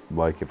be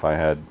like if I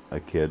had a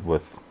kid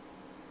with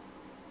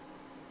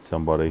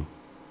somebody.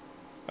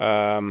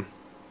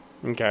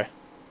 Okay.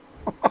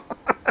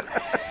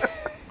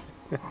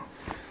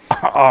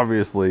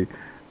 Obviously,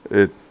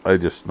 I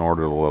just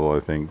snorted a little. I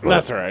think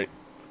that's all right.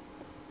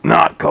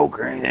 Not Coke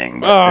or anything.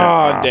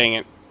 But, dang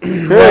it.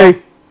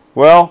 Hey,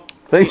 well,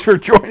 thanks for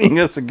joining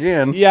us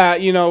again. Yeah,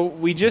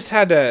 we just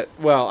had to...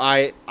 Well,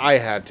 I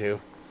had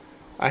to.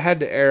 I had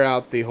to air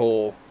out the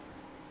whole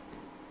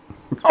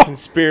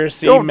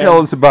conspiracy... Don't tell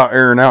us about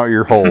airing out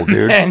your hole,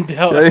 dude.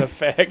 Mandela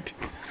effect.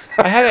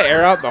 I had to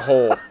air out the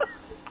hole.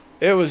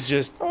 It was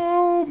just...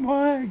 Oh,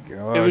 my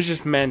God. It was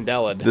just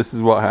Mandela. This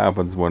is what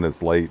happens when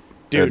it's late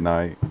at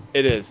night.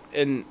 It is.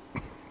 And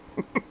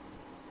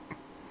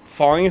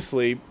falling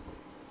asleep,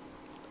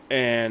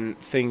 and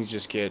things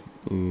just get...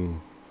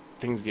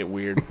 Things get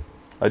weird.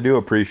 I do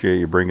appreciate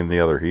you bringing the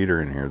other heater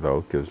in here,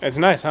 though, because... It's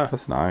nice, huh?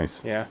 That's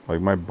nice. Yeah.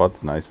 Like, my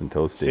butt's nice and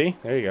toasty. See?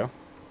 There you go.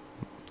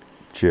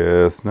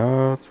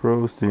 Chestnuts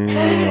roasting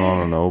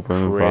on an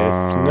open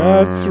fire.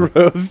 Chestnuts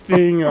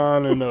roasting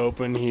on an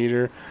open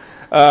heater.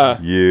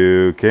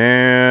 You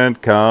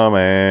can't come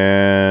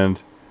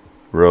and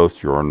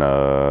roast your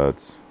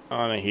nuts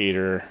on a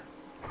heater.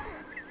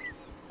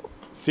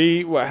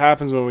 See what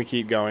happens when we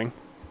keep going?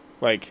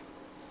 Like,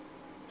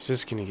 it's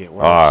just going to get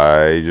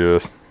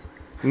worse.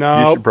 No.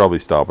 You should probably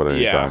stop at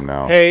any time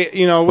now. Hey,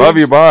 love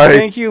you, bye.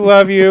 Thank you,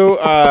 love you.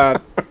 I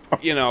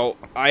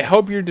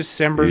hope your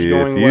December's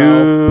going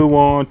well. If you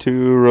want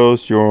to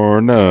roast your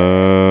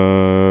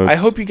nuts, I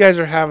hope you guys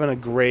are having a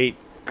great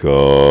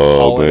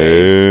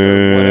holidays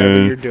or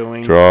whatever you're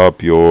doing.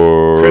 Drop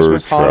your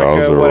Christmas,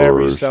 Hanukkah,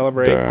 whatever you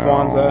celebrate.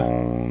 Down.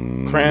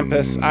 Kwanzaa,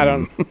 Krampus. I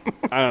don't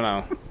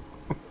know.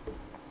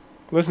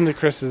 Listen to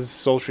Chris's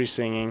sultry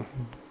singing.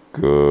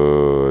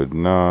 Good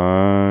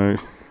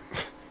night.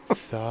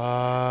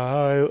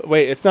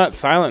 Wait, it's not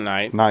Silent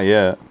Night. Not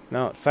yet.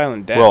 No, it's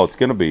Silent Death. Well, it's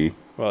gonna be.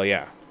 Well,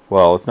 yeah.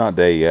 Well, it's not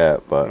day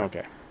yet, but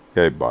okay.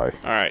 Okay, bye.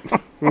 All right.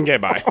 Okay,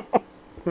 bye.